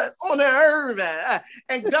flood on the earth.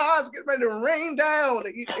 And God's getting ready to rain down.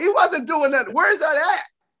 He wasn't doing that. Where's that at?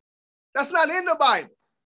 That's not in the Bible.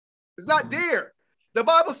 It's not there. The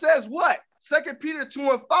Bible says what? 2 Peter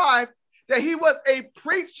 2:5, that he was a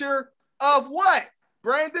preacher of what,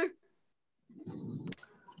 Brandon?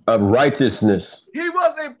 Of righteousness. He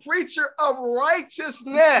was a preacher of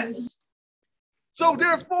righteousness. So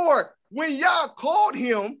therefore, when Yah called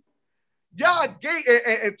him, Yah gave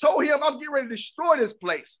and told him, I'm getting ready to destroy this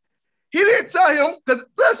place. He didn't tell him, because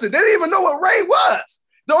listen, they didn't even know what rain was.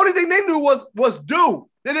 The only thing they knew was dew.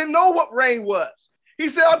 They didn't know what rain was. He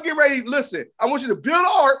said, I'm getting ready, listen, I want you to build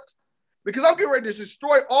an ark because I'm getting ready to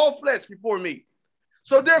destroy all flesh before me.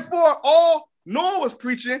 So therefore, all Noah was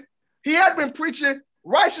preaching, he had been preaching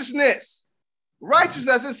righteousness. Righteous,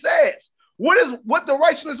 as it says. What the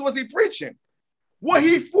righteousness was he preaching? What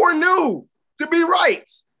he foreknew to be right.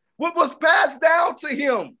 What was passed down to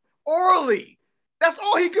him orally. That's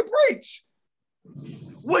all he could preach.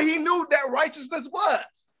 What he knew that righteousness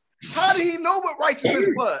was. How did he know what righteousness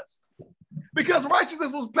was? Because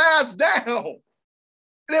righteousness was passed down.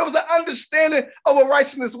 There was an understanding of what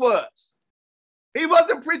righteousness was. He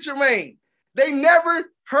wasn't preaching rain. They never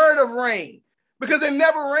heard of rain because it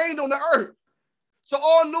never rained on the earth. So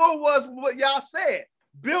all Noah was what y'all said.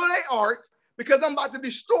 Build an ark because I'm about to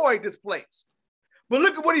destroy this place. But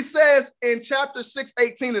look at what he says in chapter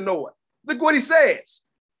 6:18 of Noah. Look what he says.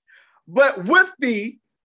 But with thee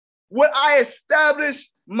would I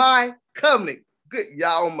establish my covenant. Good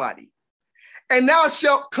Yah Almighty. And thou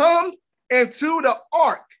shalt come into the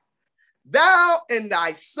ark, thou and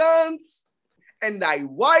thy sons and thy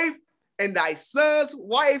wife and thy son's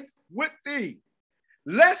wife with thee.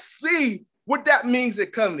 Let's see what that means in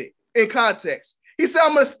covenant, in context. He said,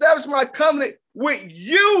 I'm going to establish my covenant with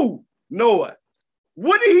you, Noah.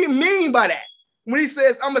 What did he mean by that? When he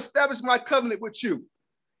says, I'm going to establish my covenant with you.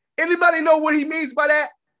 Anybody know what he means by that?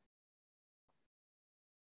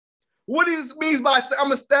 What he means by I'm going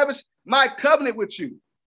to establish my covenant with you?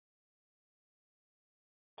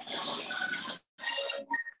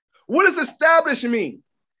 What does establish mean?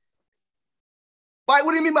 What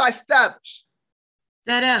do you mean by establish?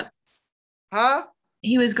 Set up. Huh?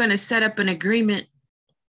 He was going to set up an agreement.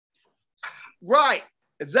 Right,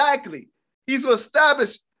 exactly. He's going to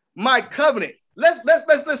establish my covenant. Let's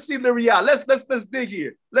see the reality. Let's dig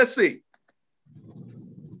here. Let's see.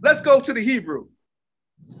 Let's go to the Hebrew.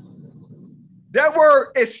 That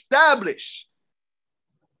word establish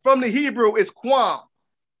from the Hebrew is quam.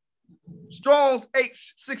 Strong's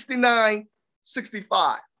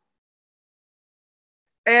H6965.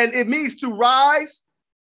 And it means to rise,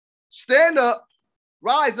 stand up,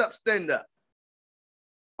 rise up, stand up.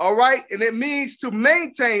 All right. And it means to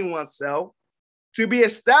maintain oneself, to be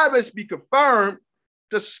established, be confirmed,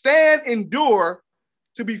 to stand, endure,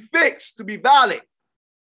 to be fixed, to be valid,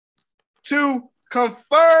 to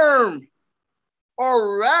confirm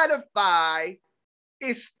or ratify,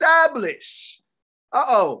 establish.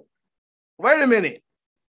 Wait a minute.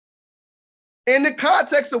 In the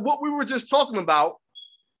context of what we were just talking about,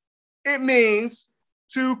 it means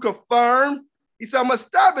to confirm. He said, I'm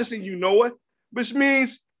establishing you, Noah, which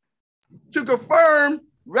means to confirm,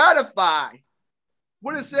 ratify.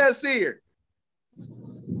 What it says here,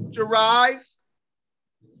 to rise,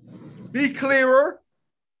 be clearer,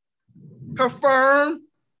 confirm.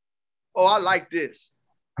 Oh, I like this.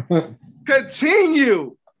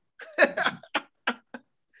 Continue.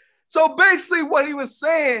 So basically what he was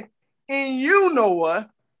saying, in you, Noah,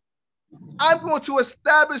 I'm going to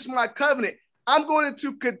establish my covenant. I'm going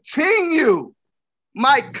to continue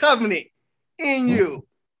my covenant in you.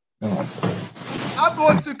 I'm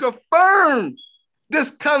going to confirm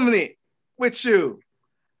this covenant with you.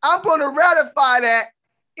 I'm going to ratify that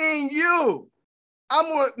in you. I'm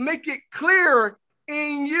going to make it clear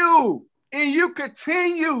in you. And you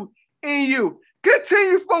continue in you.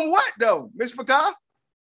 Continue from what, though, Ms. McCall?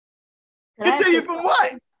 Continue from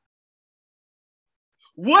what?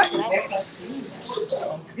 What?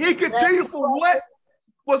 He continued for what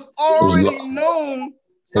was already known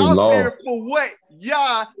out there for what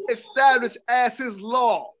Yah established as his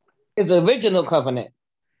law. His original covenant.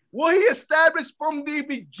 What he established from the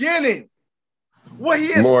beginning. What he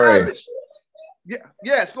established.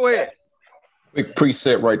 Yes, go ahead. Quick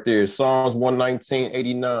precept right there. Psalms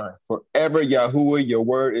 119:89. Forever, Yahuwah, your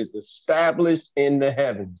word is established in the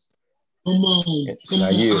heavens. Come on,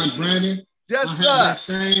 Brandon. Yes, I sir. have that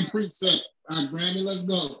same precept. Brandon, let's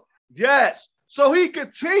go. Yes. So he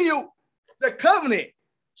continued the covenant.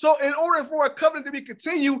 So in order for a covenant to be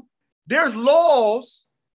continued, there's laws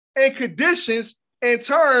and conditions and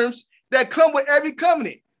terms that come with every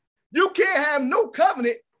covenant. You can't have no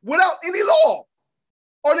covenant without any law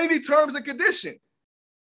or any terms and conditions.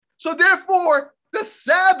 So therefore, the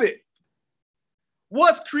Sabbath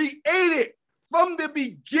was created from the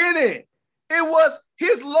beginning. It was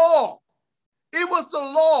his law. It was the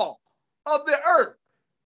law of the earth.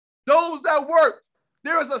 Those that work,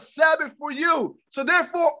 there is a Sabbath for you. So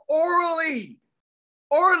therefore, orally,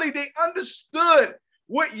 they understood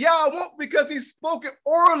what Yah wants because he spoke it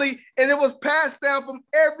orally and it was passed down from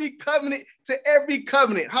every covenant to every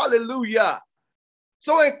covenant. Hallelujah.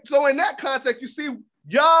 So in that context, you see,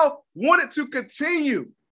 Yah wanted to continue.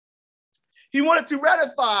 He wanted to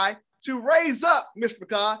ratify, to raise up,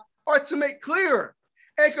 Mishpachah, or to make clearer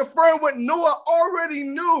and confirm what Noah already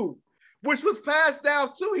knew, which was passed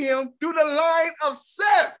down to him through the line of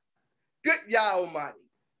Seth. Good Yah Almighty.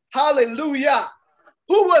 Hallelujah.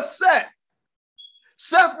 Who was Seth?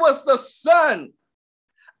 Seth was the son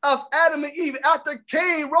of Adam and Eve after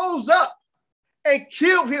Cain rose up and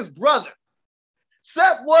killed his brother.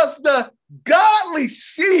 Seth was the godly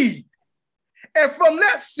seed. And from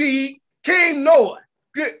that seed came Noah.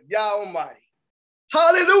 Good Yah Almighty.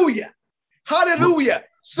 Hallelujah. Hallelujah.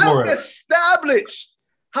 Seth established.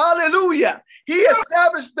 Hallelujah. He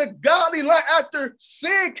established the godly line after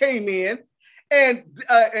sin came in and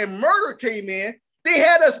murder came in. They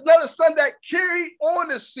had another son that carried on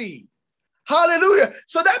the seed. Hallelujah.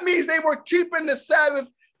 So that means they were keeping the Sabbath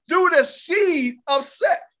through the seed of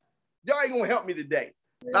Seth. Y'all ain't gonna help me today.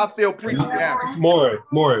 I feel preaching now. More.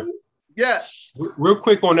 Yes. Real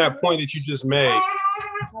quick on that point that you just made.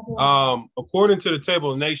 According to the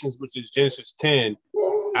Table of Nations, which is Genesis 10,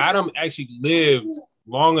 Adam actually lived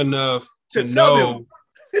long enough to know.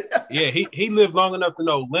 Yeah, he lived long enough to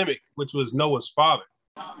know Lamech, which was Noah's father.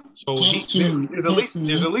 So there's at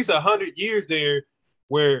least 100 years there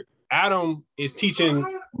where Adam is teaching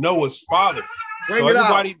Noah's father. So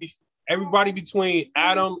everybody between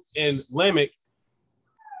Adam and Lamech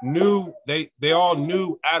knew they all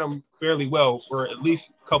knew Adam fairly well for at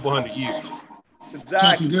least a couple hundred years.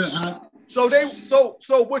 Exactly. So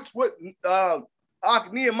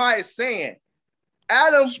what Nehemiah is saying,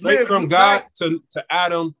 Adam straight from God to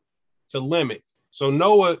Adam to Lamech. So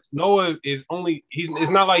Noah is only it's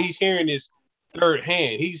not like he's hearing this third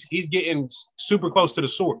hand. He's getting super close to the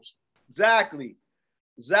source. Exactly.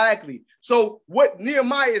 So what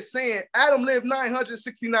Nehemiah is saying, Adam lived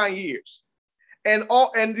 969 years, and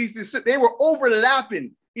they were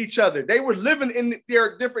overlapping each other. They were living in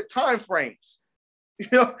their different time frames.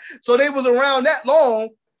 So they was around that long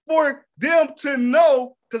for them to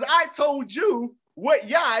know, because I told you what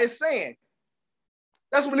Yah is saying.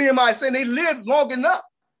 That's what Nehemiah is saying. They lived long enough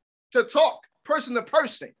to talk person to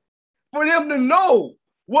person for them to know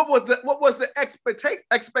what was the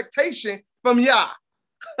expectation from Yah.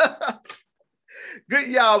 Good,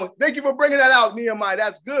 Yah. Thank you for bringing that out, Nehemiah.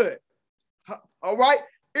 That's good. All right.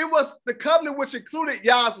 It was the covenant which included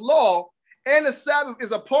Yah's law, and the Sabbath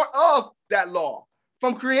is a part of that law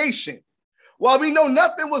from creation. While we know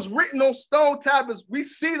nothing was written on stone tablets, we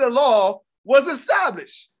see the law was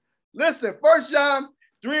established. Listen, 1 John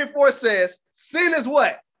 3:4 says, sin is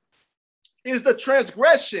what? Is the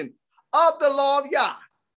transgression of the law of Yah.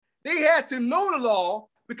 They had to know the law,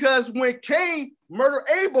 because when Cain murdered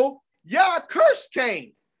Abel, Yah cursed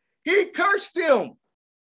Cain. He cursed him.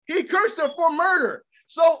 He cursed him for murder.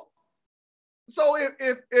 So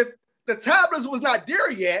if the tablets was not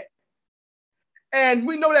there yet, and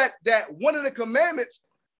we know that one of the commandments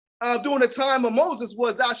during the time of Moses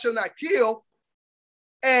was thou shalt not kill,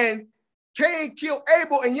 and Cain killed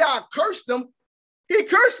Abel and Yah cursed him. He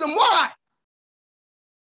cursed him. Why?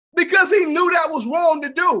 Because he knew that was wrong to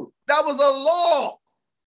do. That was a law.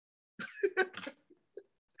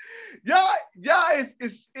 Yah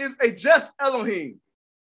is a just Elohim.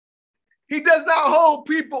 He does not hold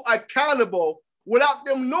people accountable without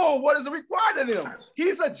them knowing what is required of them.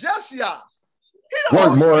 He's a just Yah. He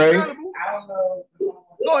don't hold you accountable.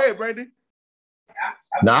 Go ahead, Brandon.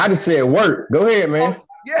 No, I just said work. Go ahead, man.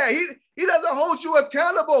 Yeah, he doesn't hold you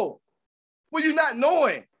accountable for you not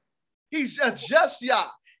knowing. He's a just Yah.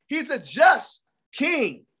 He's a just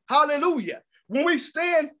king. Hallelujah. When we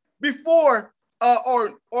stand before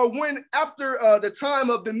or when after the time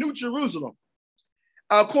of the New Jerusalem,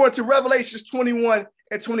 according to Revelations 21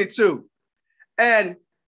 and 22, and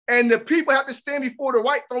the people have to stand before the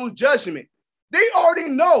white throne judgment, they already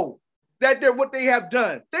know that they're what they have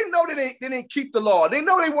done. They know they didn't keep the law. They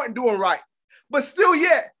know they weren't doing right. But still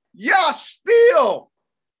yet, Yah still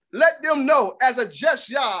let them know as a just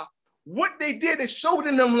Yah what they did and showed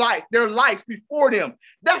in them their lives before them.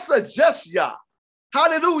 That's a just Yah.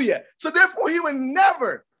 Hallelujah. So therefore, he would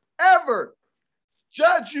never, ever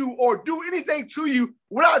judge you or do anything to you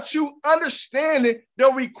without you understanding the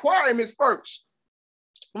requirements first.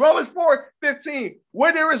 Romans 4:15,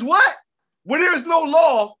 where there is what? Where there is no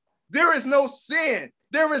law, there is no sin.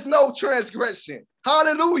 There is no transgression.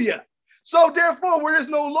 Hallelujah. So therefore, where there's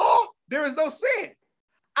no law, there is no sin.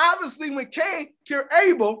 Obviously, when Cain killed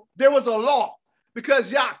Abel, there was a law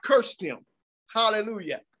because Yah cursed him.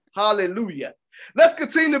 Hallelujah. Hallelujah. Let's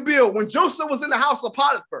continue to build. When Joseph was in the house of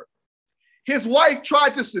Potiphar, his wife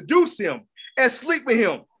tried to seduce him and sleep with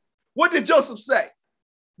him. What did Joseph say?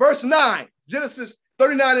 Verse 9, Genesis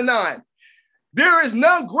 39:9. There is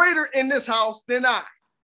none greater in this house than I.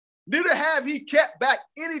 Neither have he kept back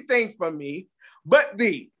anything from me but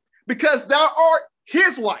thee, because thou art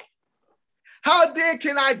his wife. How then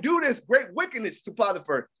can I do this great wickedness to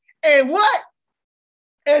Potiphar? And what?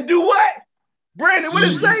 And do what? Brandon, what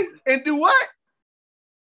did it say? And do what?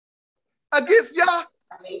 Against Yah?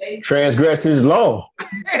 Transgress his law.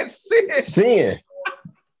 And sin. Sin.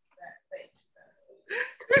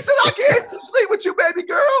 He said, I can't sleep with you, baby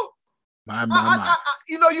girl. My.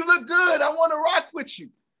 You know, you look good. I want to rock with you.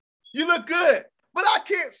 You look good. But I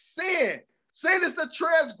can't sin. Sin is the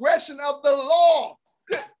transgression of the law.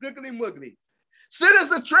 Googly muggly. Sin is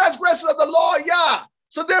the transgression of the law, Yah.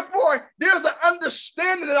 So therefore, there's an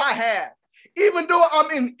understanding that I have. Even though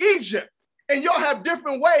I'm in Egypt and y'all have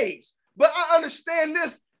different ways, but I understand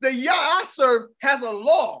this, the Yah I serve has a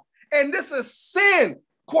law, and this is sin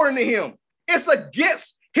according to him. It's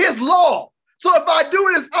against his law. So if I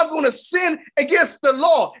do this, I'm going to sin against the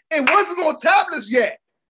law. It wasn't on tablets yet.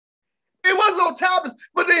 It wasn't on tablets,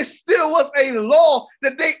 but there still was a law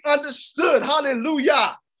that they understood.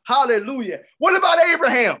 Hallelujah. Hallelujah. What about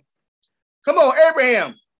Abraham? Come on,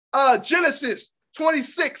 Abraham. Genesis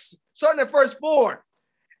 26, starting at verse 4.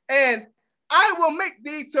 And I will make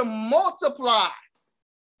thee to multiply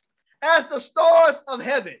as the stars of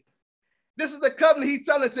heaven. This is the covenant he's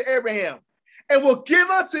telling to Abraham. And will give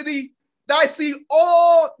unto thee thy seed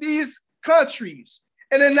all these countries,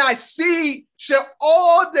 and in thy seed shall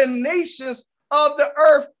all the nations of the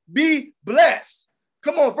earth be blessed.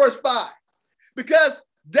 Come on, verse 5. Because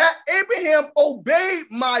that Abraham obeyed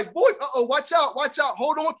my voice. Watch out, watch out.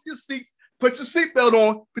 Hold on to your seats. Put your seatbelt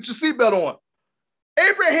on. Put your seatbelt on.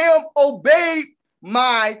 Abraham obeyed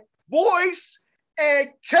my voice and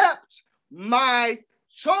kept my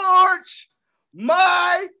charge,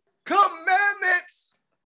 my commandments,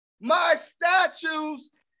 my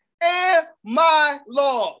statutes, and my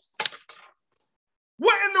laws.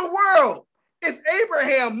 What in the world is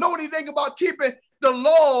Abraham know anything about keeping the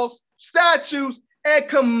laws, statutes, and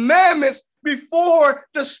commandments before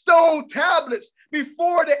the stone tablets,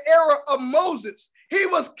 before the era of Moses? He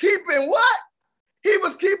was keeping what? He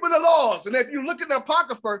was keeping the laws. And if you look in the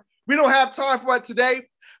Apocrypha, we don't have time for it today,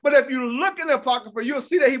 but if you look in the Apocrypha, you'll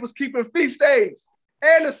see that he was keeping feast days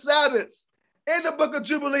and the Sabbaths and the book of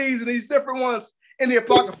Jubilees and these different ones in the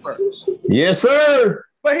Apocrypha. Yes, sir.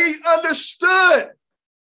 But he understood.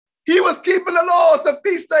 He was keeping the laws, the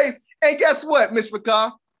feast days. And guess what,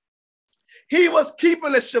 Mishpachah? He was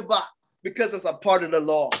keeping the Shabbat because it's a part of the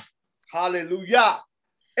law. Hallelujah.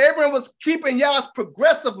 Abraham was keeping Yah's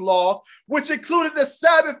progressive law, which included the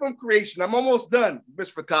Sabbath from creation. I'm almost done,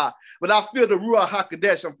 Mishpachah, but I feel the Ruach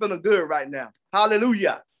HaKodesh. I'm feeling good right now.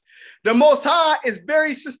 Hallelujah. The Most High is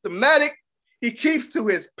very systematic. He keeps to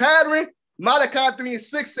his pattern. Malachi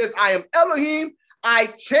 3:6 says, I am Elohim, I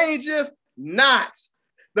changeth not.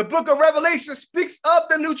 The book of Revelation speaks of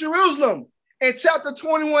the New Jerusalem. In chapter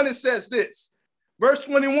 21, it says this, verse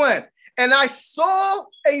 21, and I saw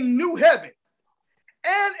a new heaven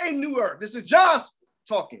and a new earth. This is John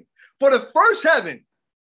talking. For the first heaven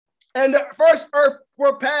and the first earth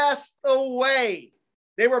were passed away.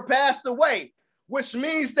 They were passed away, which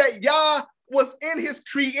means that Yah was in his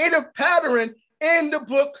creative pattern in the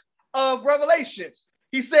book of Revelations.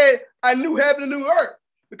 He said a new heaven and a new earth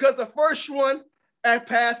because the first one had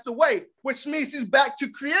passed away, which means he's back to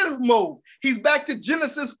creative mode. He's back to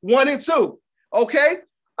Genesis 1 and 2. Okay?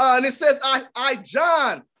 And it says, I,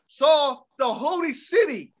 John, saw the holy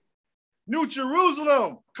city, New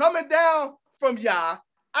Jerusalem, coming down from Yah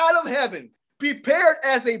out of heaven, prepared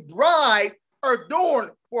as a bride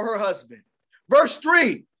adorned for her husband. Verse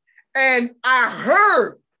 3, and I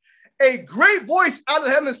heard a great voice out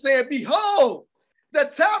of heaven saying, behold,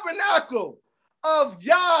 the tabernacle of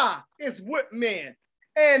Yah is with men,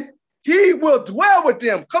 and he will dwell with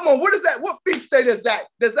them. Come on, what is that? What feast day does that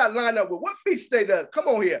line up with? What feast day does? Come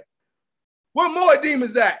on here. What Moedim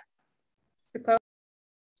is that?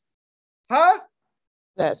 Huh?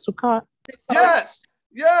 That's Sukkot. Yes,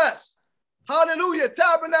 yes. Hallelujah.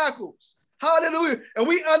 Tabernacles. Hallelujah. And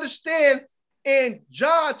we understand in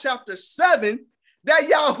John chapter 7 that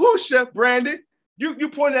Yahusha, Brandon, you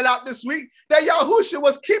pointed that out this week, that Yahusha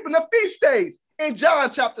was keeping the feast days in John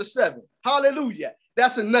chapter 7. Hallelujah.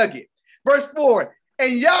 That's a nugget. Verse 4,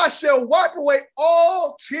 and Yah shall wipe away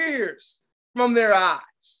all tears from their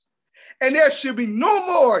eyes, and there shall be no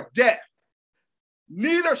more death,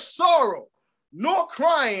 neither sorrow, nor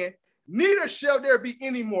crying, neither shall there be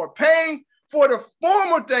any more pain, for the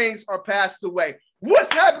former things are passed away.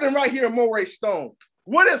 What's happening right here in Moray Stone?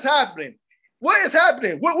 What is happening? What is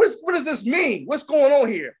happening? What does this mean? What's going on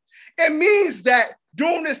here? It means that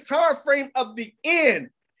during this time frame of the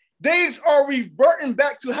end, days are reverting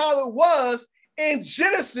back to how it was in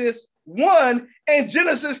Genesis 1 and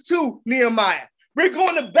Genesis 2, Nehemiah. We're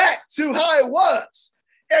going back to how it was.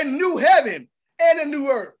 A new heaven and a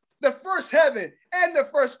new earth. The first heaven and the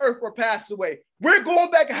first earth were passed away. We're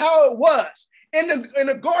going back how it was. In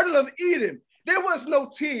the Garden of Eden, there was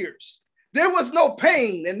no tears. There was no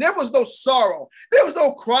pain and there was no sorrow. There was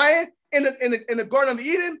no crying in the Garden of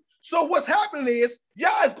Eden. So what's happening is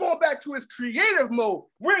Yah is going back to his creative mode.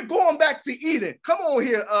 We're going back to Eden. Come on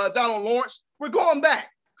here, Donald Lawrence. We're going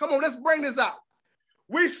back. Come on, let's bring this out.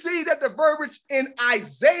 We see that the verbiage in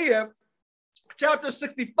Isaiah chapter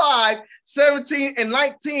 65, 17 and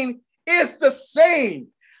 19 is the same.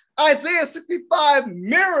 Isaiah 65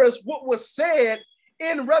 mirrors what was said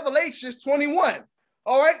in Revelations 21.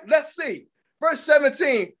 All right, let's see. Verse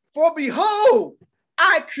 17, for behold,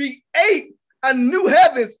 I create a new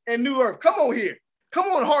heavens and new earth. Come on here. Come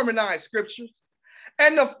on, harmonize scriptures.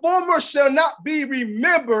 And the former shall not be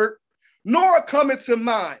remembered, nor come into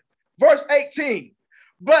mind. Verse 18,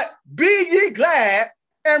 but be ye glad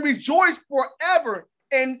and rejoice forever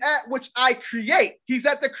in that which I create. He's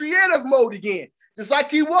at the creative mode again, just like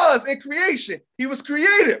he was in creation. He was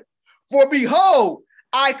creative. For behold,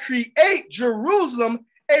 I create Jerusalem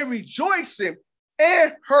a rejoicing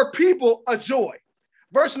and her people a joy.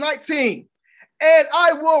 Verse 19, and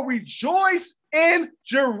I will rejoice in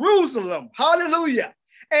Jerusalem. Hallelujah.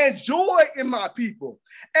 And joy in my people.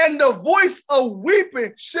 And the voice of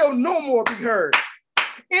weeping shall no more be heard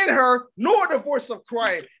in her, nor the voice of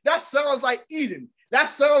crying. That sounds like Eden. That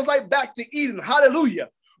sounds like back to Eden. Hallelujah.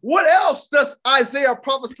 What else does Isaiah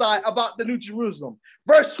prophesy about the new Jerusalem?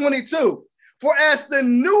 Verse 22, for as the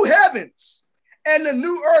new heavens and the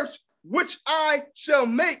new earth, which I shall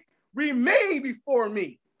make remain before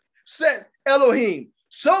me, said Elohim,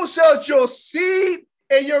 so shall your seed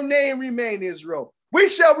and your name remain, Israel. We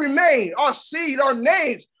shall remain, our seed, our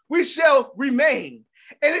names, we shall remain.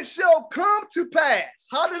 And it shall come to pass,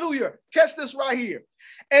 hallelujah, catch this right here.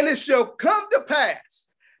 And it shall come to pass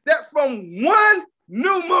that from one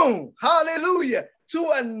new moon, hallelujah,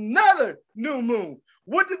 to another new moon.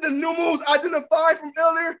 What did the new moons identify from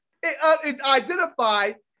earlier? It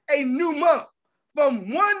identified a new month.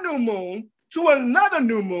 From one new moon to another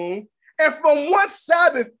new moon, and from one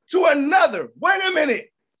Sabbath to another. Wait a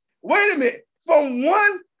minute. From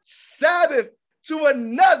one Sabbath to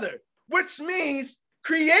another, which means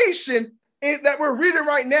creation that we're reading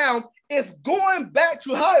right now is going back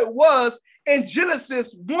to how it was in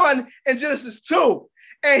Genesis 1 and Genesis 2.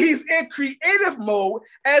 And he's in creative mode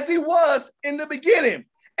as he was in the beginning.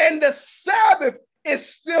 And the Sabbath is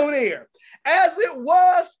still there. As it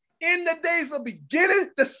was in the days of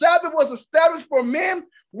beginning, the Sabbath was established for men.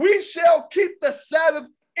 We shall keep the Sabbath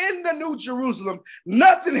in the New Jerusalem.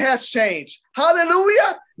 Nothing has changed.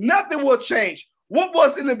 Hallelujah. Nothing will change. What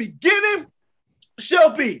was in the beginning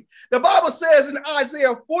shall be. The Bible says in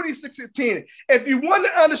Isaiah 46:10, if you want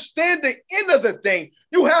to understand the end of the thing,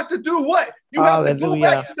 you have to do what? You have to go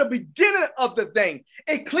back to the beginning of the thing.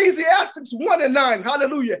 Ecclesiastes 1:9,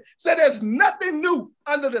 hallelujah, said there's nothing new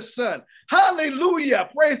under the sun. Hallelujah.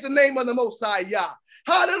 Praise the name of the Most High Yah.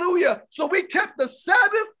 Hallelujah. So we kept the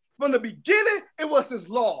Sabbath from the beginning. It was his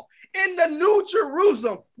law. In the New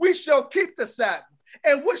Jerusalem, we shall keep the Sabbath.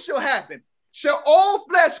 And what shall happen? Shall all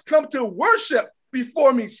flesh come to worship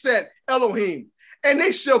before me, said Elohim, and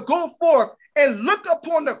they shall go forth and look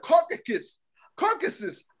upon the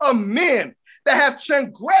carcasses of men that have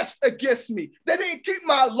transgressed against me. They didn't keep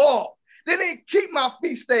my law. They didn't keep my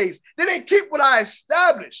feast days. They didn't keep what I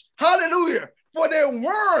established. Hallelujah. For their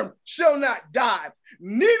worm shall not die,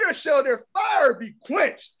 neither shall their fire be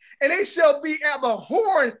quenched, and they shall be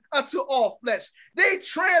abhorrent unto all flesh. They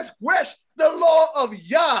transgress the law of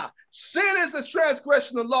Yah. Sin is a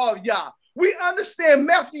transgression of the law of Yah. We understand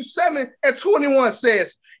Matthew 7:21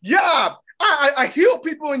 says, Yah, I heal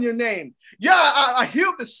people in your name. Yah, I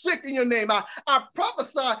heal the sick in your name. I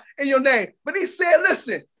prophesy in your name. But he said,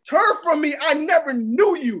 listen, turn from me. I never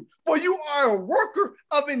knew you, for you are a worker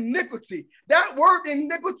of iniquity. That word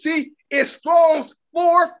iniquity is Strong's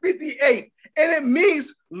 458, and it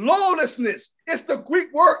means lawlessness. It's the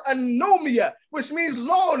Greek word anomia, which means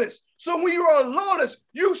lawless. So when you are lawless,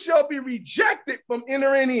 you shall be rejected from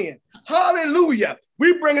entering in. Hallelujah.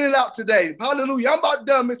 We're bringing it out today. Hallelujah. I'm about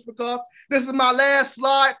done, Ms. McCall. This is my last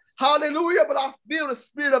slide. Hallelujah. But I feel the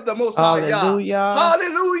spirit of the Most High God.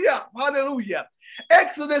 Hallelujah. Hallelujah.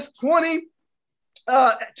 Exodus 20,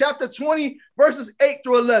 chapter 20, verses 8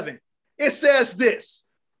 through 11. It says this: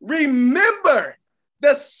 remember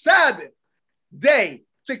the Sabbath day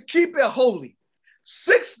to keep it holy.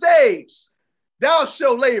 6 days thou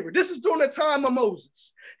shalt labor. This is during the time of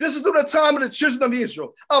Moses. This is during the time of the children of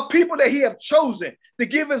Israel, a people that he have chosen to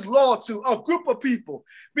give his law to, a group of people.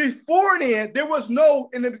 Before then, there was no,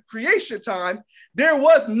 in the creation time, there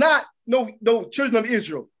was not no children of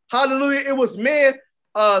Israel. Hallelujah. It was man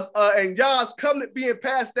and Yah's covenant being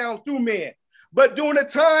passed down through man. But during the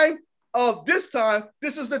time of this time,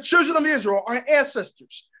 this is the children of Israel, our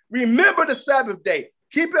ancestors. Remember the Sabbath day.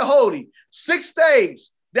 Keep it holy. 6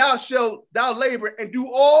 days thou shalt labor and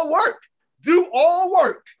do all work. Do all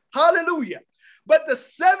work. Hallelujah. But the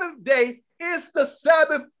seventh day is the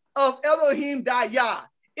Sabbath of Elohim thy Yah.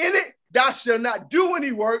 In it thou shalt not do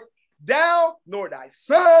any work, down, nor thy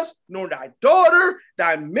sons, nor thy daughter,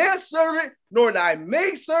 thy manservant, nor thy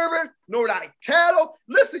maidservant, nor thy cattle.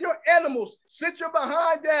 Listen, your animals, sit your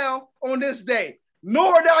behind down on this day,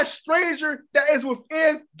 nor thy stranger that is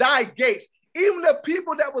within thy gates. Even the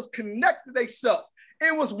people that was connected themselves.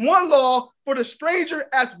 It was one law for the stranger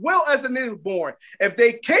as well as the native born. If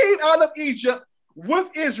they came out of Egypt with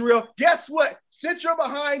Israel, guess what? Sit your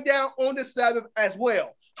behind down on the Sabbath as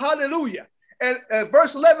well. Hallelujah. And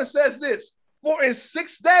verse 11 says this, for in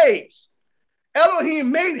 6 days,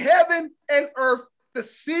 Elohim made heaven and earth, the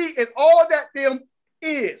sea, and all that them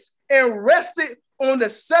is, and rested on the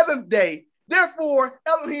 7th day. Therefore,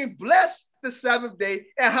 Elohim blessed the 7th day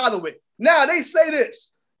and hallowed it. Now they say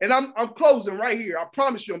this, and I'm closing right here. I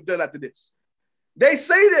promise you I'm done after this. They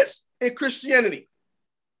say this in Christianity.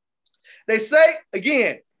 They say,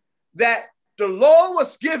 again, that the law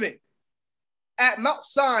was given at Mount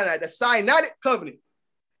Sinai, the Sinaitic covenant.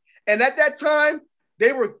 And at that time,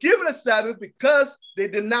 they were given a Sabbath because they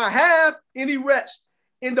did not have any rest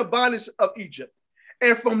in the bondage of Egypt.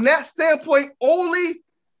 And from that standpoint, only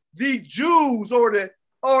the Jews or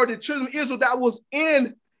the children of Israel that was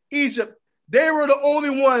in Egypt, they were the only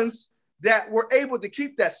ones that were able to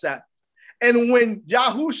keep that Sabbath. And when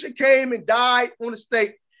Yahusha came and died on the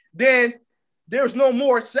stake, then there's no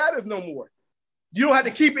more Sabbath no more. You don't have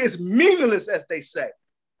to keep it. It's meaningless, as they say.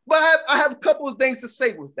 But I have a couple of things to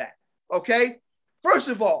say with that, okay? First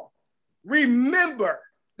of all, remember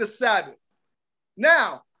the Sabbath.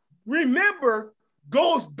 Now, remember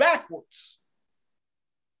goes backwards.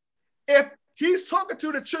 If he's talking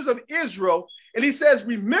to the children of Israel and he says,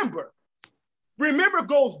 remember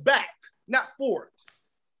goes back, not forward.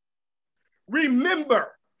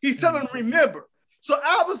 Remember. He's telling them, remember. So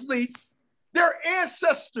obviously, their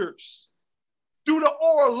ancestors, through the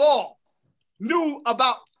oral law, knew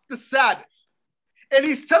about the Sabbath. And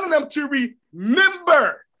he's telling them to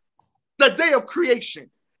remember the day of creation.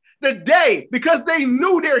 The day, because they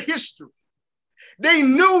knew their history. They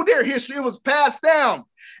knew their history. It was passed down.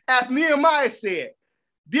 As Nehemiah said,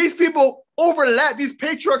 these people overlapped, these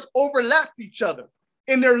patriarchs overlapped each other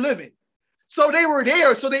in their living. So they were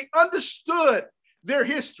there, so they understood their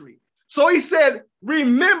history. So he said,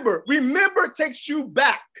 remember takes you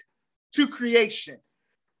back to creation.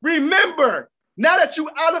 Remember, now that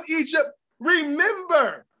you're out of Egypt,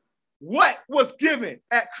 remember what was given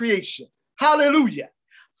at creation. Hallelujah.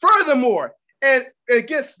 Furthermore, and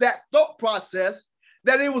against that thought process,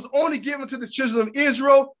 that it was only given to the children of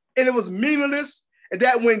Israel and it was meaningless, and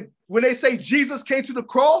that when they say Jesus came to the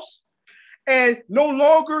cross and no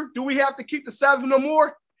longer do we have to keep the Sabbath no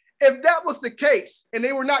more, if that was the case and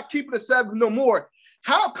they were not keeping the Sabbath no more,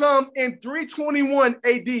 how come in 321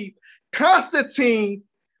 AD, Constantine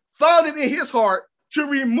found it in his heart to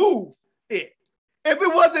remove it? If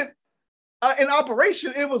it wasn't an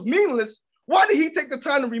operation, it was meaningless, why did he take the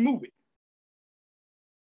time to remove it?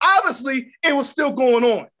 Obviously, it was still going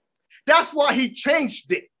on. That's why he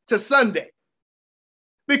changed it to Sunday,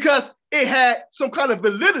 because it had some kind of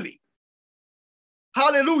validity.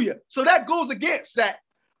 Hallelujah. So that goes against that.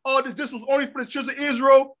 This was only for the children of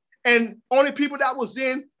Israel and only people that was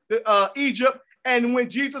in Egypt. And when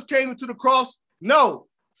Jesus came into the cross, no,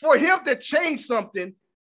 for him to change something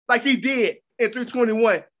like he did in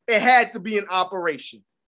 321, it had to be in operation.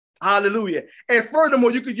 Hallelujah. And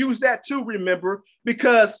furthermore, you could use that too, remember,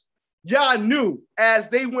 because Yah knew as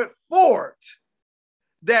they went forward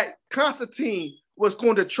that Constantine was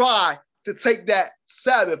going to try to take that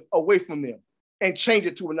Sabbath away from them and change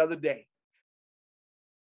it to another day.